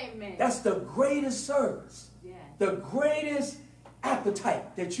 Amen. That's the greatest service, Yes. the greatest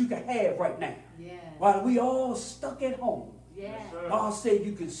appetite that you can have right now. Yes. While we all stuck at home, Yes. God said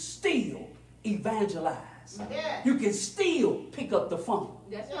you can still evangelize. Yes. You can still pick up the phone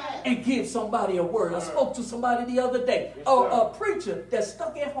That's right. and give somebody a word. I spoke to somebody the other day, a preacher that's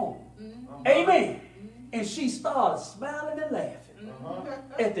stuck at home. Amen. And she started smiling and laughing.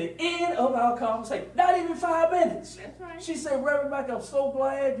 At the end of our conversation, not even 5 minutes. That's right. She said, Reverend Mackie, I'm so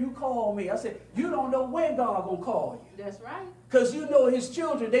glad you called me. I said, you don't know when God gonna call you. That's right. Because you know his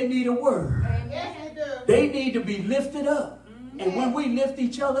children, they need a word. Yes, Amen. you do. They need to be lifted up. And when we lift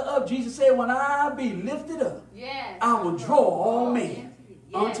each other up, Jesus said, when I be lifted up, Yes. I will draw all men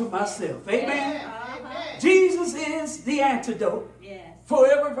Yes. unto myself. Amen. Yes. Uh-huh. Amen. Jesus is the antidote Yes. for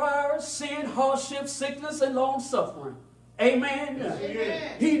every virus, sin, hardship, sickness, and long suffering. Amen.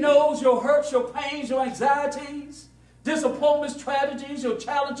 Amen. He knows your hurts, your pains, your anxieties, disappointments, tragedies, your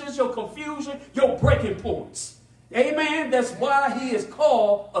challenges, your confusion, your breaking points. Amen. That's why he is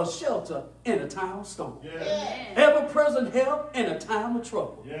called a shelter in a time of storm. Yeah. Ever-present help in a time of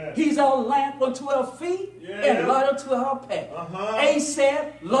trouble. Yeah. He's our lamp unto our feet and light unto our path.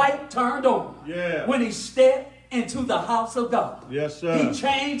 ASAP, light turned on. Yeah. When he stepped into the house of God. Yes, sir. He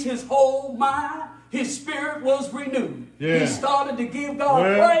changed his whole mind. His spirit was renewed. Yeah. He started to give God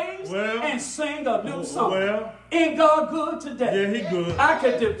praise and sing a new song. Ain't God good today? Yeah, he good. I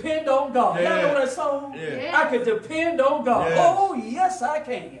can depend on God. Yeah. Y'all know that song? Yeah. I can depend on God. Yes. Oh, yes, I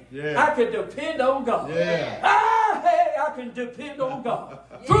can. Yeah. I can depend on God. Yeah. Ah, hey, I can depend on God.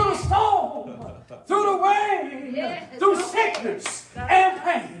 Through the storm, through the rain, Yes. through sickness and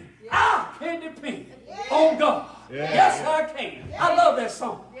pain, I can depend on God. Yeah. Yes, I can. I love that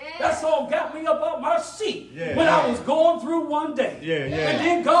song. That song got me up on my seat when I was going through one day. Yeah, yeah. And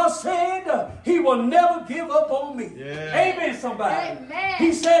then God said he will never give up on me. Yeah. Amen, somebody. Amen.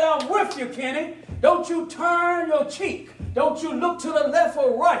 He said, I'm with you, Kenny. Don't you turn your cheek. Don't you look to the left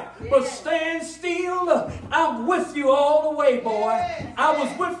or right, but stand still. I'm with you all the way, boy. I was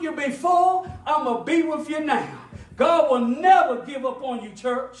with you before. I'm going to be with you now. God will never give up on you,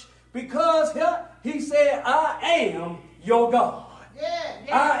 church, because he said, I am your God.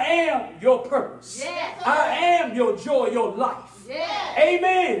 I am your purpose. I am your joy, your life.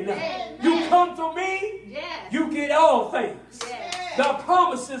 Amen. You come to me, you get all things. The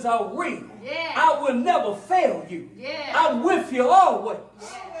promises are real. I will never fail you. I'm with you always,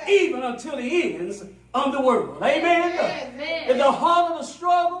 even until the ends of the world. Amen. In the harder the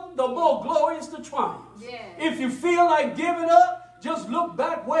struggle, the more glorious the triumph. If you feel like giving up, just look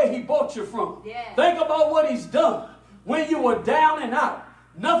back where he brought you from. Think about what he's done when you were down and out.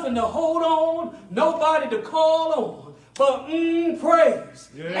 Nothing to hold on, nobody to call on. But praise.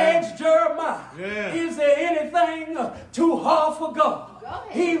 Ask Jeremiah, is there anything too hard for God?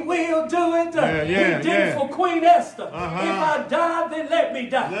 He will do it. He did it for Queen Esther. If I die, then let me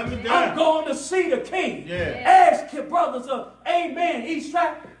die. I'm going to see the king. Ask your brothers, amen,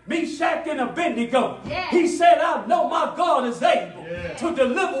 Meshach and Abednego. He said, I know my God is able to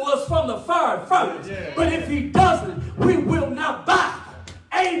deliver us from the fire furnace. But if he doesn't, we will not bow.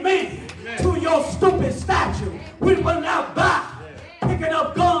 Amen. To your stupid statue. We will not bow. Picking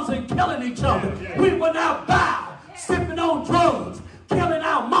up guns and killing each other. We will not bow. Sipping on drugs. Killing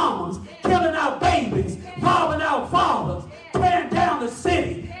our mamas. Killing our babies. Robbing our fathers. Tearing down the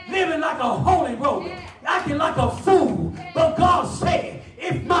city. Living like a holy roller. Acting like a fool. But God said,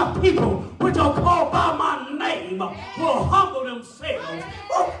 if my people, which are called by my name, will humble themselves,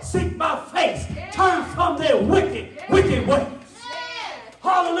 seek my face, turn from their wicked ways.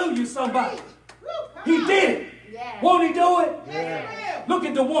 Hallelujah, somebody. He did it. Won't he do it? Look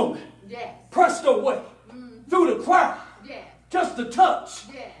at the woman. Pressed her way through the crowd. Just to touch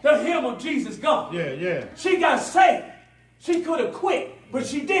the hem of Jesus' garment. She got saved. She could have quit, but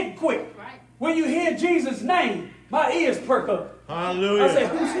she didn't quit. When you hear Jesus' name, my ears perk up. Hallelujah. I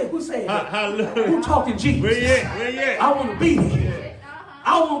said, who said that? Hallelujah. Who talking Jesus? Where yet? I want to be there.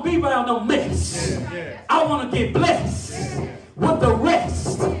 I want to be around no mess. I want to get blessed with the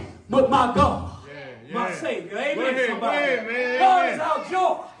rest with my God, my Savior. Amen, somebody. God is our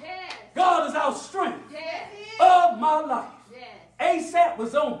joy. God is our strength of my life. ASAP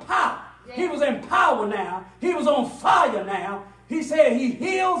was on power. He was in power now. He was on fire now. He said he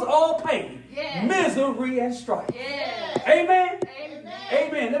heals all pain, misery, and strife. Amen?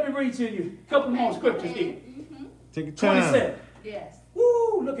 Amen. Let me read to you a couple more scriptures here. Take your time. 27.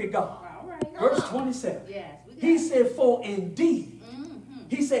 Woo, look at God. Verse 27. He said, for indeed,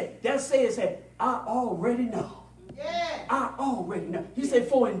 he said, that says that I already know. I already know. He said,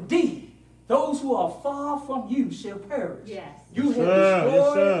 for indeed, those who are far from you shall perish. You have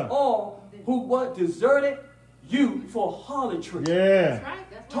destroyed all who deserted you for harlotry.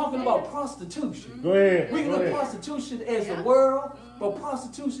 Talking about prostitution. Go ahead. We look at prostitution as the world, but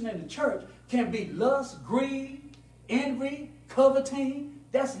prostitution in the church can be lust, greed, envy, coveting.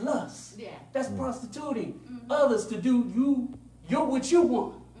 That's lust. That's prostituting others to do what you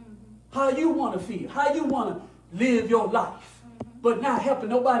want, how you want to feel, how you want to live your life, but not helping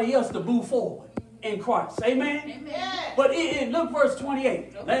nobody else to move forward in Christ. Amen? But look verse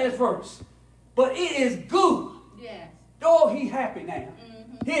 28, last verse. But it is good. Oh, he happy now.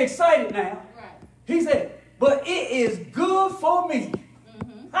 He excited now. He said, but it is good for me.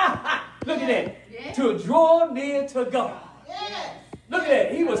 Look at that. To draw near to God. Look at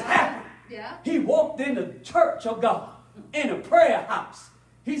that. He was happy. He walked in the church of God, in the prayer house.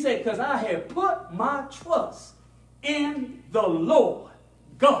 He said, because I have put my trust in the Lord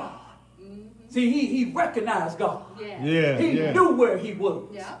God. See, he recognized God. Yeah, He yeah. knew where he was.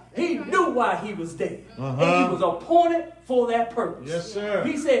 Yeah, He that's right. knew why he was there. Uh-huh. And he was appointed for that purpose. Yes, sir.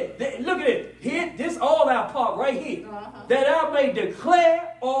 He said, look at it. Here, this all our part right here. Uh-huh. That I may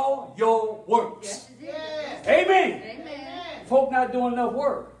declare all your works. Yes, it is. Yes. Amen. Amen. Folk not doing enough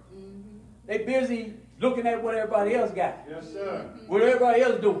work. They busy looking at what everybody else got. Yes, sir. What everybody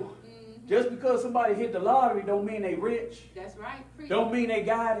else doing. Just because somebody hit the lottery don't mean they rich. That's right. Preach. Don't mean they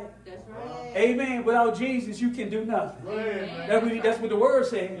got it. That's right. Amen. Without Jesus, you can do nothing. Go ahead, man. That's what the word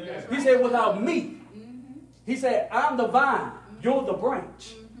said. Yeah. He said, without me. He said, I'm the vine. You're the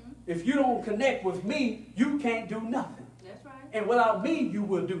branch. If you don't connect with me, you can't do nothing. That's right. And without me, you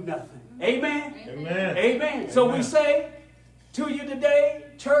will do nothing. Amen. Amen. Amen. So we say to you today,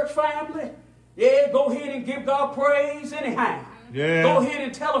 church family, yeah, go ahead and give God praise anyhow. Yeah. Go ahead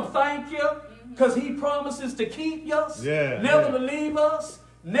and tell him thank you, because he promises to keep us, Yeah, never yeah. to leave us,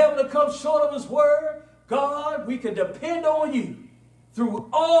 never to come short of his word. God, we can depend on you through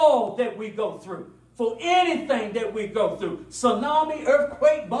all that we go through. For anything that we go through, tsunami,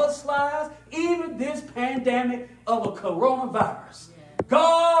 earthquake, mudslides, even this pandemic of a coronavirus.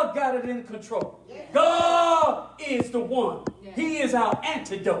 God got it in control. God is the one. He is our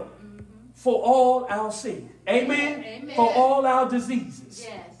antidote for all our sin. Amen. Amen. For all our diseases.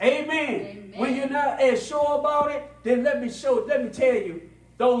 Yes. Amen. Amen. When you're not as sure about it, then let me tell you,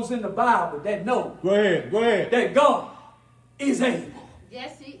 those in the Bible that know Go ahead. Go ahead. that God is able.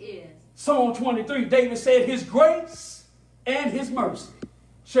 Yes, he is. Psalm 23, David said, his grace and his mercy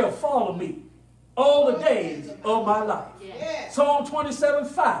shall follow me all the days of my life. Yes. Psalm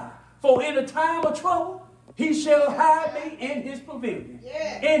 27:5, for in the time of trouble, he shall hide me in his pavilion.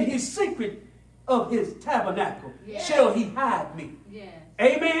 Yes. In his secret of his tabernacle Yes. shall he hide me. Yes.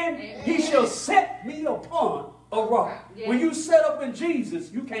 Amen. Amen. He shall set me upon a rock. Yes. When you set up in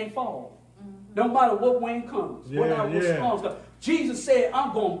Jesus, you can't fall. No matter what wind comes, what Yeah. storms come. Jesus said,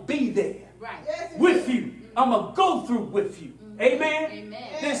 I'm going to be there Right. Yes. with you. I'm going to go through with you. Amen. Amen.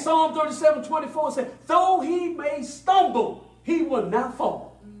 Then Psalm 37:24 said, though he may stumble, he will not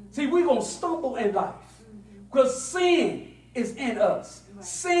fall. See, we're going to stumble in life because sin is in us. Right.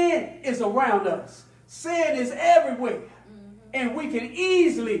 Sin is around us. Sin is everywhere. And we can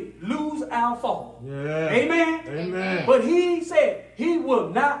easily lose our fall. Yeah. Amen. Amen. But he said he will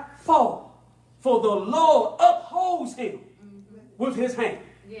not fall, for the Lord upholds him with his hand.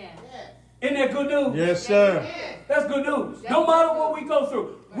 Yes. Isn't that good news? Yes, sir. Yes. That's good news. No matter what we go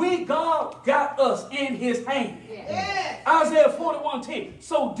through, God got us in his hand. Yes. Yes. Isaiah 41:10.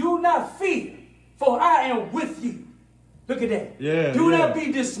 So do not fear, for I am with you. Look at that. Yeah, Do yeah. not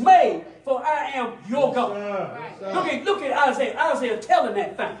be dismayed, for I am your God. Yes, sir. Look at Isaiah. Isaiah telling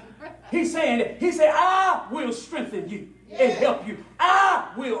that thing. He's saying that. He said, I will strengthen you and help you. I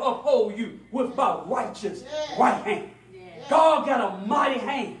will uphold you with my righteous right hand. Yes. God got a mighty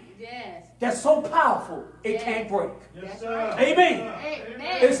hand Yes. that's so powerful it Yes. can't break. Yes, sir. Amen.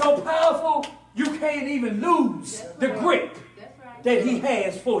 Amen. It's so powerful you can't even lose the grip That's right. that he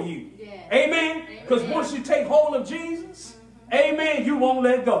has for you. Yes. Amen. Because Amen. once you take hold of Jesus, amen, you won't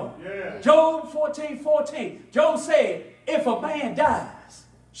let go. Yeah. Job 14:14. Job said, if a man dies,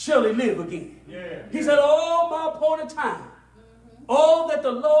 shall he live again? Yeah. He said, all my appointed time, all that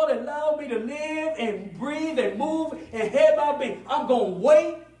the Lord allowed me to live and breathe and move and have my being, I'm going to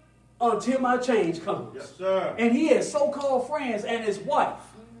wait until my change comes. Yes, sir. And he has so-called friends and his wife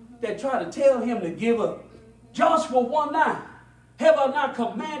that try to tell him to give up. Joshua 1:9. Have I not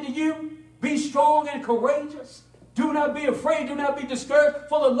commanded you? Be strong and courageous. Do not be afraid. Do not be discouraged.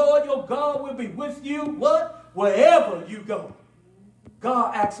 For the Lord your God will be with you. What? Wherever you go.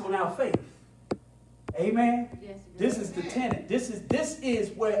 God acts on our faith. Amen. Yes, it This does. is the tenet. This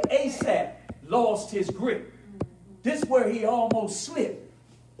is where Asaph lost his grip. This is where he almost slipped.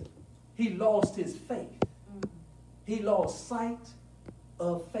 He lost his faith. He lost sight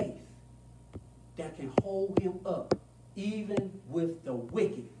of faith that can hold him up even with the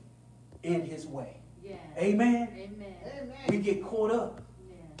wicked in his way. Yes. Amen. Amen. We Amen. get caught up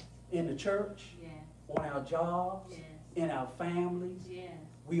Yes. in the church, Yes. on our jobs, Yes. in our families. Yes.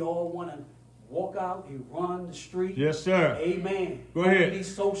 We all want to walk out and run the street. Yes, sir. Amen. Go ahead.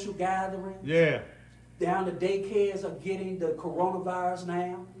 These social gatherings. Yeah. Down the daycares are getting the coronavirus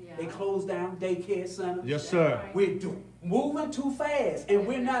now. Yeah. They close down daycare centers. Yes, sir. We're moving too fast, and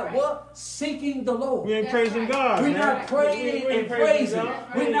we're not Right. what? Seeking the Lord. We ain't That's praising right. God, We're man. not praying We ain't and praising. God.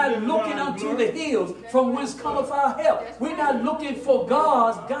 We're We not ain't looking giving God unto glory. the hills from whence cometh our help. That's We're right. not looking for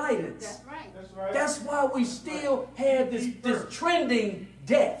God's guidance. That's right. That's right. That's why we still have this trending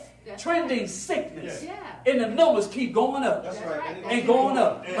death That's trending sickness. Yeah. And the numbers keep going up That's That's right. right. and going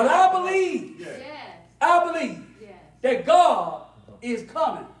up. But I believe, Yeah. Yes. I believe Yes. that God is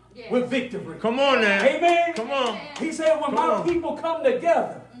coming Yes. with victory. Come on now. Amen. Come on. He said, when Come my on. people come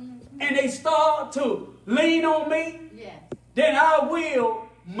together and they start to lean on me, Yes. then I will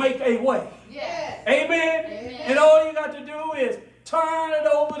make a way. Yes. Amen. Amen. And all you got to do is turn it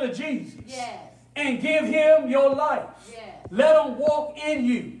over to Jesus Yes. and give him your life. Yes. Let him walk in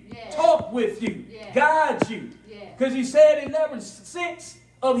you, Yes. talk with you, Yes. guide you. Yes. Because he said in 11:6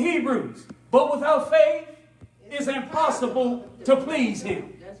 of Hebrews, but without faith it's impossible to please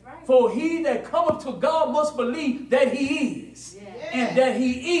him. That's right. For he that cometh to God must believe that he is, Yes. and that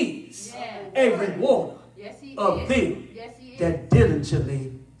he is Yes. a rewarder Yes, he of is. them Yes, he is. that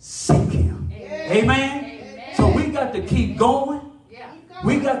diligently seek him. Amen. Amen. Amen. So we got to keep going. Yeah.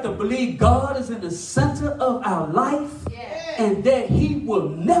 We got to believe God is in the center of our life, Yes. and that he will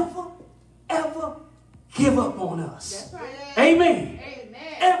never, ever give up on us. That's right. Amen. Amen.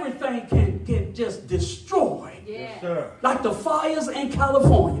 Everything can just destroy. Yes. Sir. Like the fires in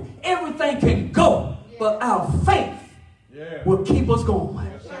California. Everything can go, but our faith Yeah. will keep us going.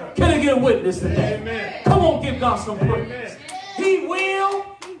 Can I get a witness today? Amen. Come on, give God some praise. Amen. He will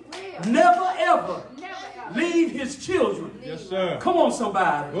He will. never ever Never ever leave his children. Yes, sir. Come on,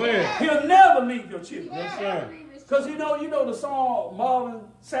 somebody. Go ahead. He'll never leave your children. Yes, sir. Because you know the song, Marvin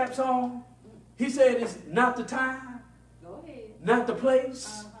Sapp song? He said it's not the time, Go ahead. not the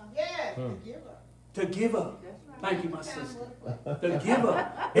place Yes. Hmm. Give up. to give up. That's right. Thank you, my sister. To give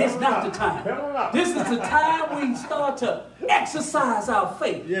up. It's not the time. Come on. This is the time we start to exercise our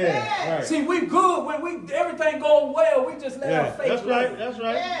faith. Yeah. Right. See, we good when everything going well. We just let our Yeah. faith. That's right. live. That's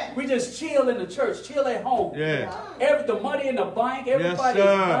right. Yes. We just chill in the church, chill at home. Yeah. The money in the bank, everybody's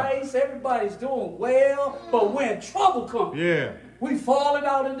sir. nice, everybody's doing well. But when trouble comes, Yeah. we falling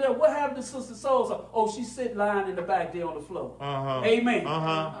out in there. What happened to Sister Sosa? Oh, she's sitting lying in the back there on the floor. Uh-huh. Amen.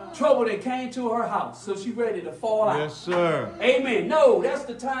 Uh-huh. Trouble that came to her house, so she ready to fall out. Yes, sir. Amen. No, that's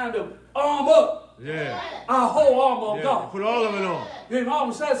the time to arm up. Yeah. Our whole armor of Yeah. God. Put all of it on. Then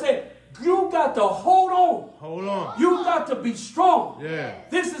Mama said, you got to hold on. Hold on. You got to be strong. Yeah.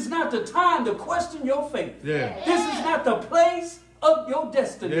 This is not the time to question your faith. Yeah. This is not the place of your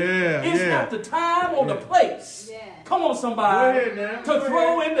destiny. Yeah, It's yeah. not the time or the place. Yeah. Come on, somebody. Go ahead, man. To Go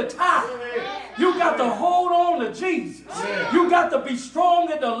throw in the towel. Go ahead. You got to hold on to Jesus. Yeah. You got to be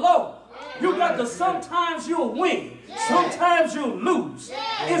strong in the low. You got to, sometimes you'll win. Sometimes you'll lose.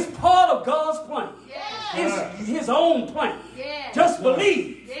 It's part of God's plan. It's his own plan. Yeah. Just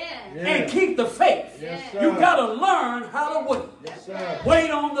believe Yeah. and keep the faith. Yes, You sir. got to learn how to wait. Yes, sir. Wait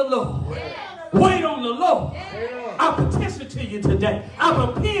on the Lord. Wait on the Lord. Wait on. I petition to you today. I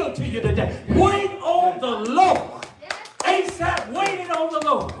appeal to you today. Wait on the Lord. ASAP waited on the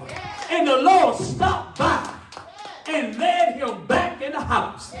Lord. And the Lord stopped by and led him back in the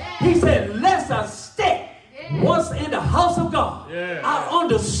house. He said, lest I stay once in the house of God, Yeah. I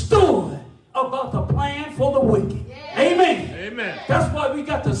understood about the plan for the wicked. Amen. Amen. That's why we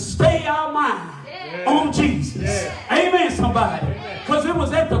got to stay our mind on Jesus. Yeah. Amen, somebody. Because it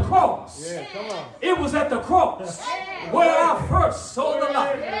was at the cross. Yeah. Come on. It was at the cross where I first saw the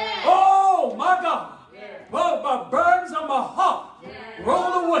light. Oh, my God. Well, my burdens on my heart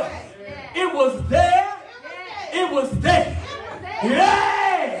rolled away. It was there. It was there.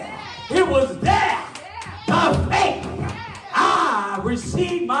 Yeah. It was there. By faith, I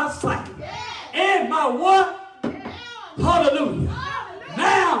received my sight. And my what? Hallelujah.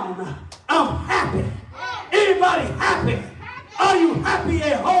 Now I'm happy. Anybody happy? Are you happy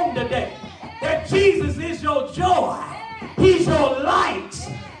at home today? That Jesus is your joy. He's your light.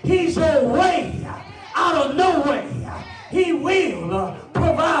 He's your way out of no way. He will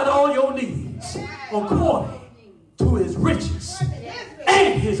provide all your needs according to his riches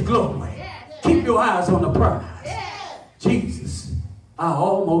and his glory. Keep your eyes on the prize. Jesus, I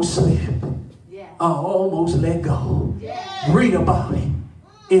almost slipped. I almost let go. Read about it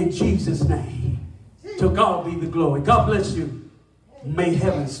in Jesus' name. To God be the glory. God bless you. May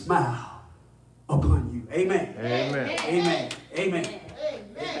heaven smile upon you. Amen. Amen. Amen. Amen.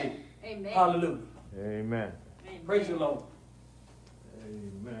 Amen. Amen. Hallelujah. Amen. Praise the Lord.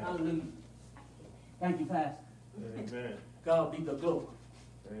 Amen. Hallelujah. Thank you, Pastor. Amen. God be the glory.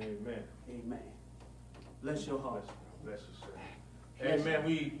 Amen. Amen. Bless your heart. Bless you, sir. Amen.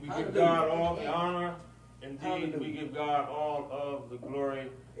 We give Hallelujah. God all the honor. Indeed, Hallelujah. we give God all of the glory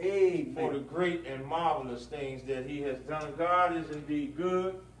for the Amen. great and marvelous things that he has done. God is indeed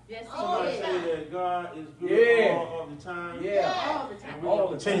good. Yes, Somebody he say is. that God is good Yeah. all of the time. Yeah. All the time. And we will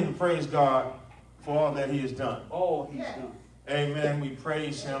continue to praise God for all that he has done. All he's done. Amen. We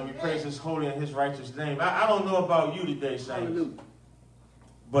praise him. We praise his holy and his righteous name. I don't know about you today, saints,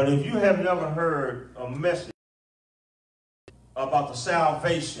 but if you have never heard a message about the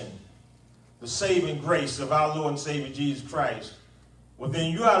salvation, the saving grace of our Lord and Savior Jesus Christ, well,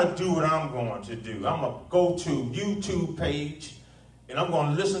 then you ought to do what I'm going to do. I'm going to go to YouTube page, and I'm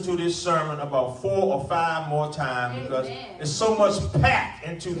going to listen to this sermon about 4 or 5 more times because there's so much packed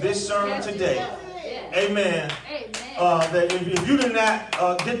into this sermon today. Amen. That if you did not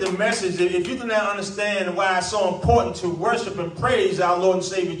get the message, if you did not understand why it's so important to worship and praise our Lord and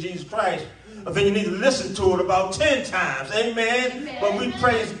Savior Jesus Christ, then you need to listen to it about 10 times. Amen. But we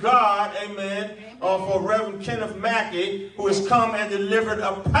praise God, amen, for Reverend Kenneth Mackie, who has come and delivered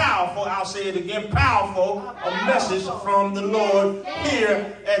a powerful, I'll say it again, powerful message from the Lord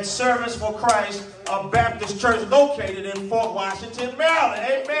here at Servants for Christ, a Baptist church located in Fort Washington,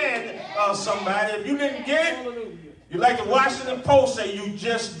 Maryland. Amen. Somebody, if you didn't get it, you like the Washington Post say, you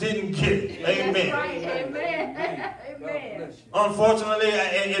just didn't get it. Amen. That's right. Amen. Amen. Unfortunately,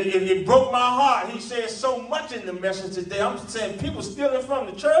 it broke my heart. He said so much in the message today. I'm saying people stealing from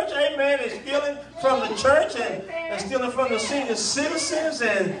the church. Amen. They're stealing from the church and stealing from the senior citizens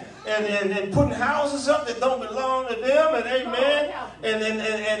and putting houses up that don't belong to them. And amen.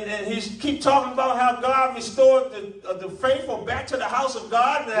 And he keep talking about how God restored the faithful back to the house of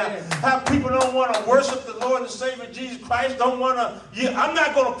God. And how people don't want to worship the Lord and Savior Jesus Christ. Don't want to. Yeah, I'm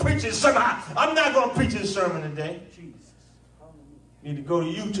not going to preach this sermon. I'm not going to preach this sermon today. Need to go to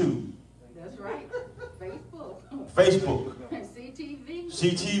YouTube. That's right. Facebook.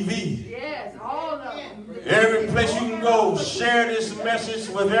 CTV. Yes, all of them. Every place you can go, share this message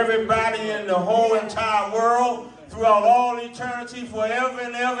with everybody in the whole entire world throughout all eternity, forever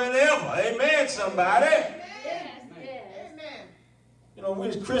and ever and ever. Amen, somebody. Yes. Amen. You know, we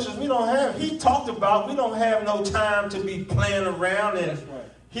as Christians, we don't have no time to be playing around. And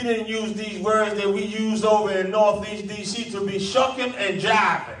he didn't use these words that we use over in Northeast D.C. to be shucking and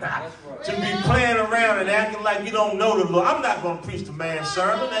jiving. To be playing around and acting like you don't know the Lord. I'm not going to preach the man's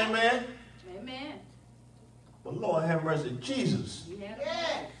sermon. Amen. Amen. But Lord have mercy, Jesus.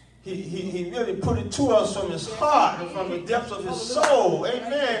 Yes. He really put it to us from his heart and from the depths of his soul.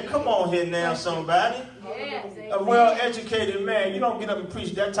 Amen. Come on here now, somebody. Yes. A well-educated man, you don't get up and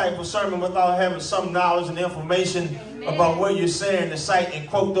preach that type of sermon without having some knowledge and information about what you're saying, to cite and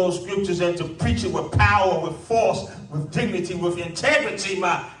quote those scriptures and to preach it with power, with force, with dignity, with integrity,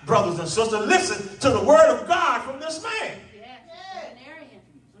 my brothers and sisters. Listen to the word of God from this man.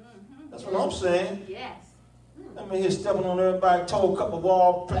 That's what I'm saying. Yes. I mean, he's stepping on everybody's toe, a couple of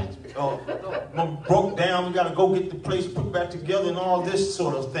wall planks broke down. We got to go get the place put back together and all this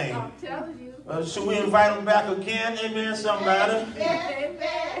sort of thing. I'm telling you. Should we invite him back again? Amen, somebody?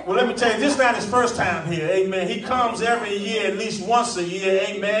 Amen. Well, let me tell you, this is not his first time here. Amen. He comes every year, at least once a year.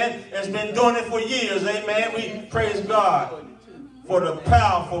 Amen. Has been doing it for years. Amen. We praise God for the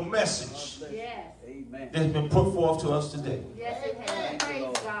powerful message that's been put forth to us today. Yes, it has.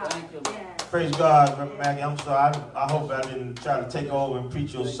 Praise God. Yes. Praise God, Reverend Mackie. I'm sorry. I hope I didn't try to take over and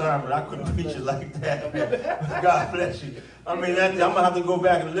preach your sermon. I couldn't preach it like that. God bless you. I mean, I'm going to have to go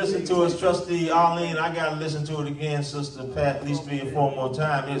back and listen to it. Trustee Arlene, I got to listen to it again, Sister Pat, at least 3 or 4 more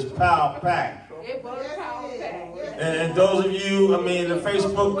times. It's power-packed. It was power-packed. And those of you, I mean, the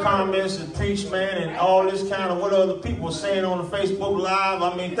Facebook comments and preach, man, and all this kind of what other people are saying on the Facebook Live,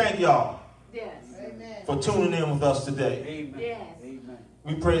 I mean, thank y'all for tuning in with us today. Amen. Yes. Amen.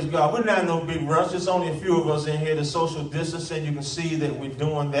 We praise God. We're not in no big rush. There's only a few of us in here. The social distancing, you can see that we're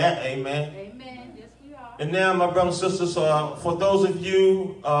doing that. Amen. Amen. Yes, we are. And now, my brothers and sisters, for those of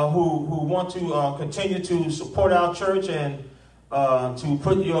you who want to continue to support our church and to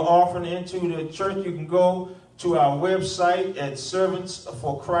put your offering into the church, you can go to our website at Servants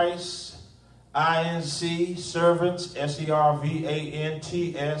for Christ, INC, Servants, SERVANTS,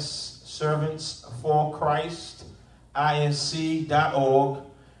 Servants for Christ, INC.org.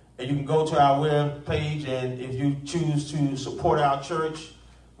 And you can go to our web page, and if you choose to support our church,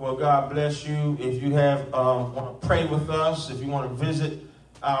 well, God bless you. If you want to pray with us, if you want to visit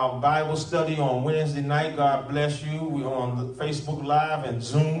our Bible study on Wednesday night, God bless you. We're on the Facebook Live and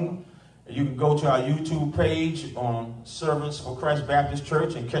Zoom. And you can go to our YouTube page on Servants for Christ Baptist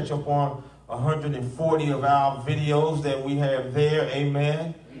Church and catch up on 140 of our videos that we have there.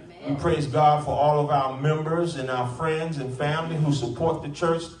 Amen. We praise God for all of our members and our friends and family who support the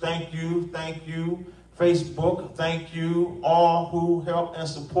church. Thank you. Thank you. Facebook, thank you. All who help and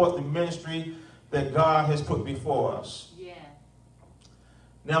support the ministry that God has put before us. Yeah.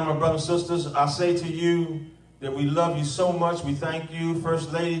 Now, my brothers and sisters, I say to you that we love you so much. We thank you.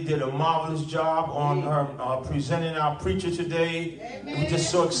 First Lady did a marvelous job on her presenting our preacher today. We're just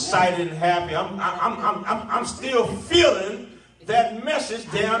so excited and happy. I'm still feeling that message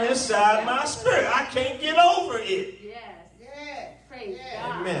down inside my spirit. I can't get over it. Yes. Yes. Praise Yes.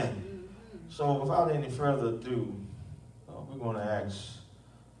 God. Amen. So without any further ado, we're going to ask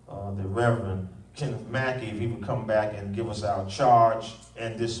the Reverend Kenneth Mackie if he would come back and give us our charge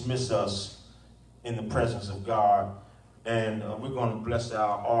and dismiss us in the presence of God. And we're going to bless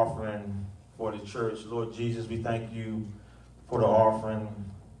our offering for the church. Lord Jesus, we thank you for the offering.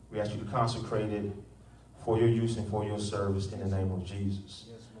 We ask you to consecrate it for your use and for your service in the name of Jesus.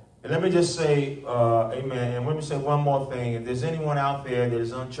 And let me just say, amen. And let me say one more thing. If there's anyone out there that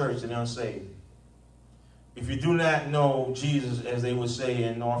is unchurched and unsaved, if you do not know Jesus, as they would say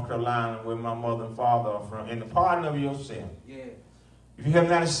in North Carolina, where my mother and father are from, in the pardon of your sin, if you have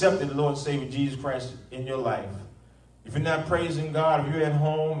not accepted the Lord and Savior Jesus Christ in your life, if you're not praising God, if you're at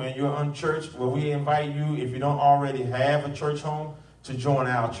home and you're unchurched, well, we invite you, if you don't already have a church home, to join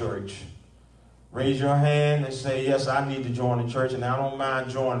our church. Raise your hand and say, yes, I need to join the church, and I don't mind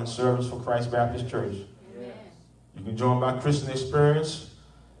joining Service for Christ Baptist Church. Amen. You can join by Christian experience.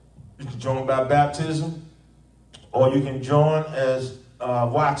 You can join by baptism. Or you can join as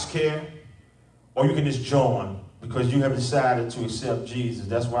watch care. Or you can just join because you have decided to accept Jesus.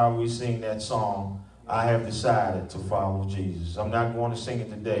 That's why we sing that song, I have decided to follow Jesus. I'm not going to sing it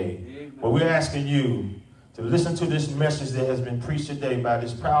today. But we're asking you to listen to this message that has been preached today by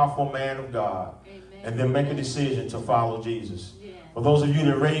this powerful man of God. Amen. And then make a decision to follow Jesus. Yeah. For those of you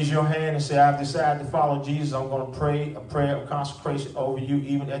that raise your hand and say, I've decided to follow Jesus, I'm going to pray a prayer of consecration over you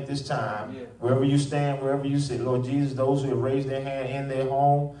even at this time. Yeah. Wherever you stand, wherever you sit. Lord Jesus, those who have raised their hand in their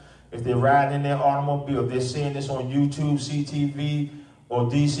home, if they're riding in their automobile, if they're seeing this on YouTube, CTV, or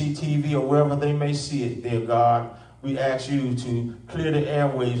DCTV, or wherever they may see it, dear God, we ask you to clear the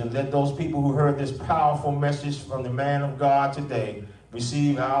airways and let those people who heard this powerful message from the man of God today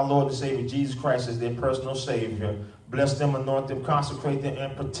receive our Lord and Savior Jesus Christ as their personal Savior. Bless them, anoint them, consecrate them,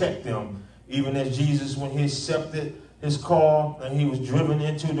 and protect them. Even as Jesus, when he accepted his call and he was driven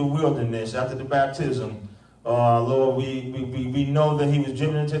into the wilderness after the baptism, Lord, we know that he was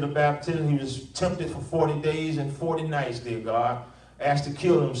driven into the baptism. He was tempted for 40 days and 40 nights, dear God. Asked to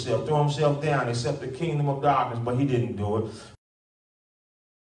kill himself, throw himself down, accept the kingdom of darkness, but he didn't do it.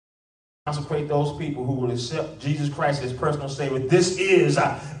 Consecrate those people who will accept Jesus Christ as personal Savior. This is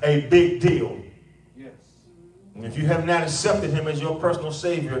a big deal. Yes. And if you have not accepted him as your personal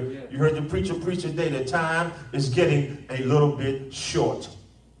Savior, you heard the preacher preach today, the time is getting a little bit short.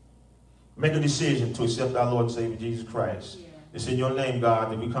 Make a decision to accept our Lord and Savior Jesus Christ. Yeah. It's in your name,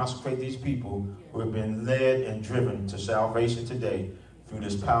 God, that we consecrate these people who have been led and driven to salvation today through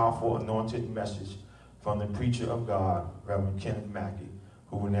this powerful anointed message from the preacher of God, Reverend Kenneth Mackie,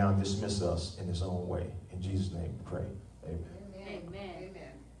 who will now dismiss us in his own way. In Jesus' name we pray. Amen. Amen.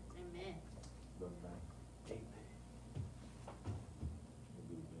 Amen. Amen.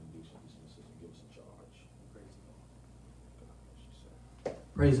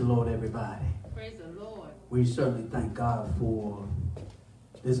 Praise the Lord, everybody. Praise the Lord. We certainly thank God for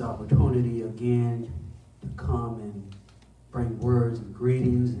this opportunity again to come and bring words and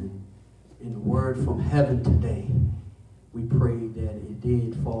greetings and the word from heaven today. We pray that it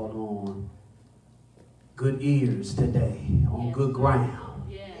did fall on good ears today, on good ground.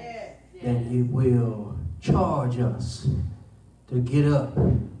 Yes. That it will charge us to get up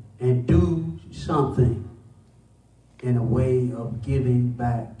and do something in a way of giving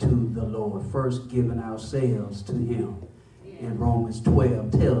back to the Lord. First, giving ourselves to him. And Romans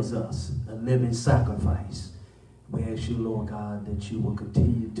 12 tells us a living sacrifice. We ask you, Lord God, that you will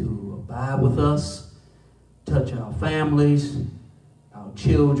continue to abide with us, touch our families, our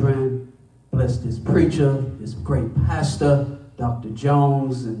children, bless this preacher, this great pastor, Dr.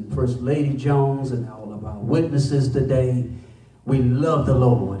 Jones and First Lady Jones, and all of our witnesses today. We love the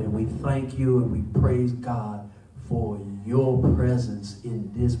Lord, and we thank you, and we praise God for your presence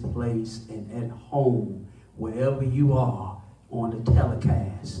in this place and at home, wherever you are on the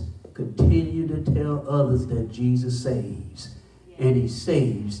telecast. Continue to tell others that Jesus saves, and he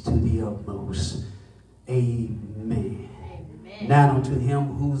saves to the utmost. Amen. Amen. Now unto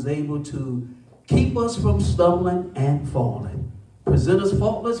him who's able to keep us from stumbling and falling, present us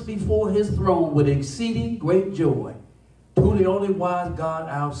faultless before his throne with exceeding great joy. To the only wise God,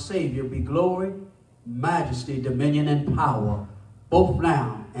 our Savior, be glory, majesty, dominion, and power, both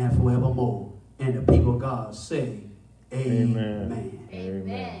now and forevermore. And the people of God say, Amen. Amen.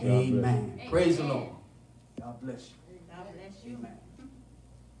 Amen. Amen. Praise the Lord. God bless you. God bless you. Amen.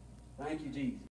 Thank you, Jesus.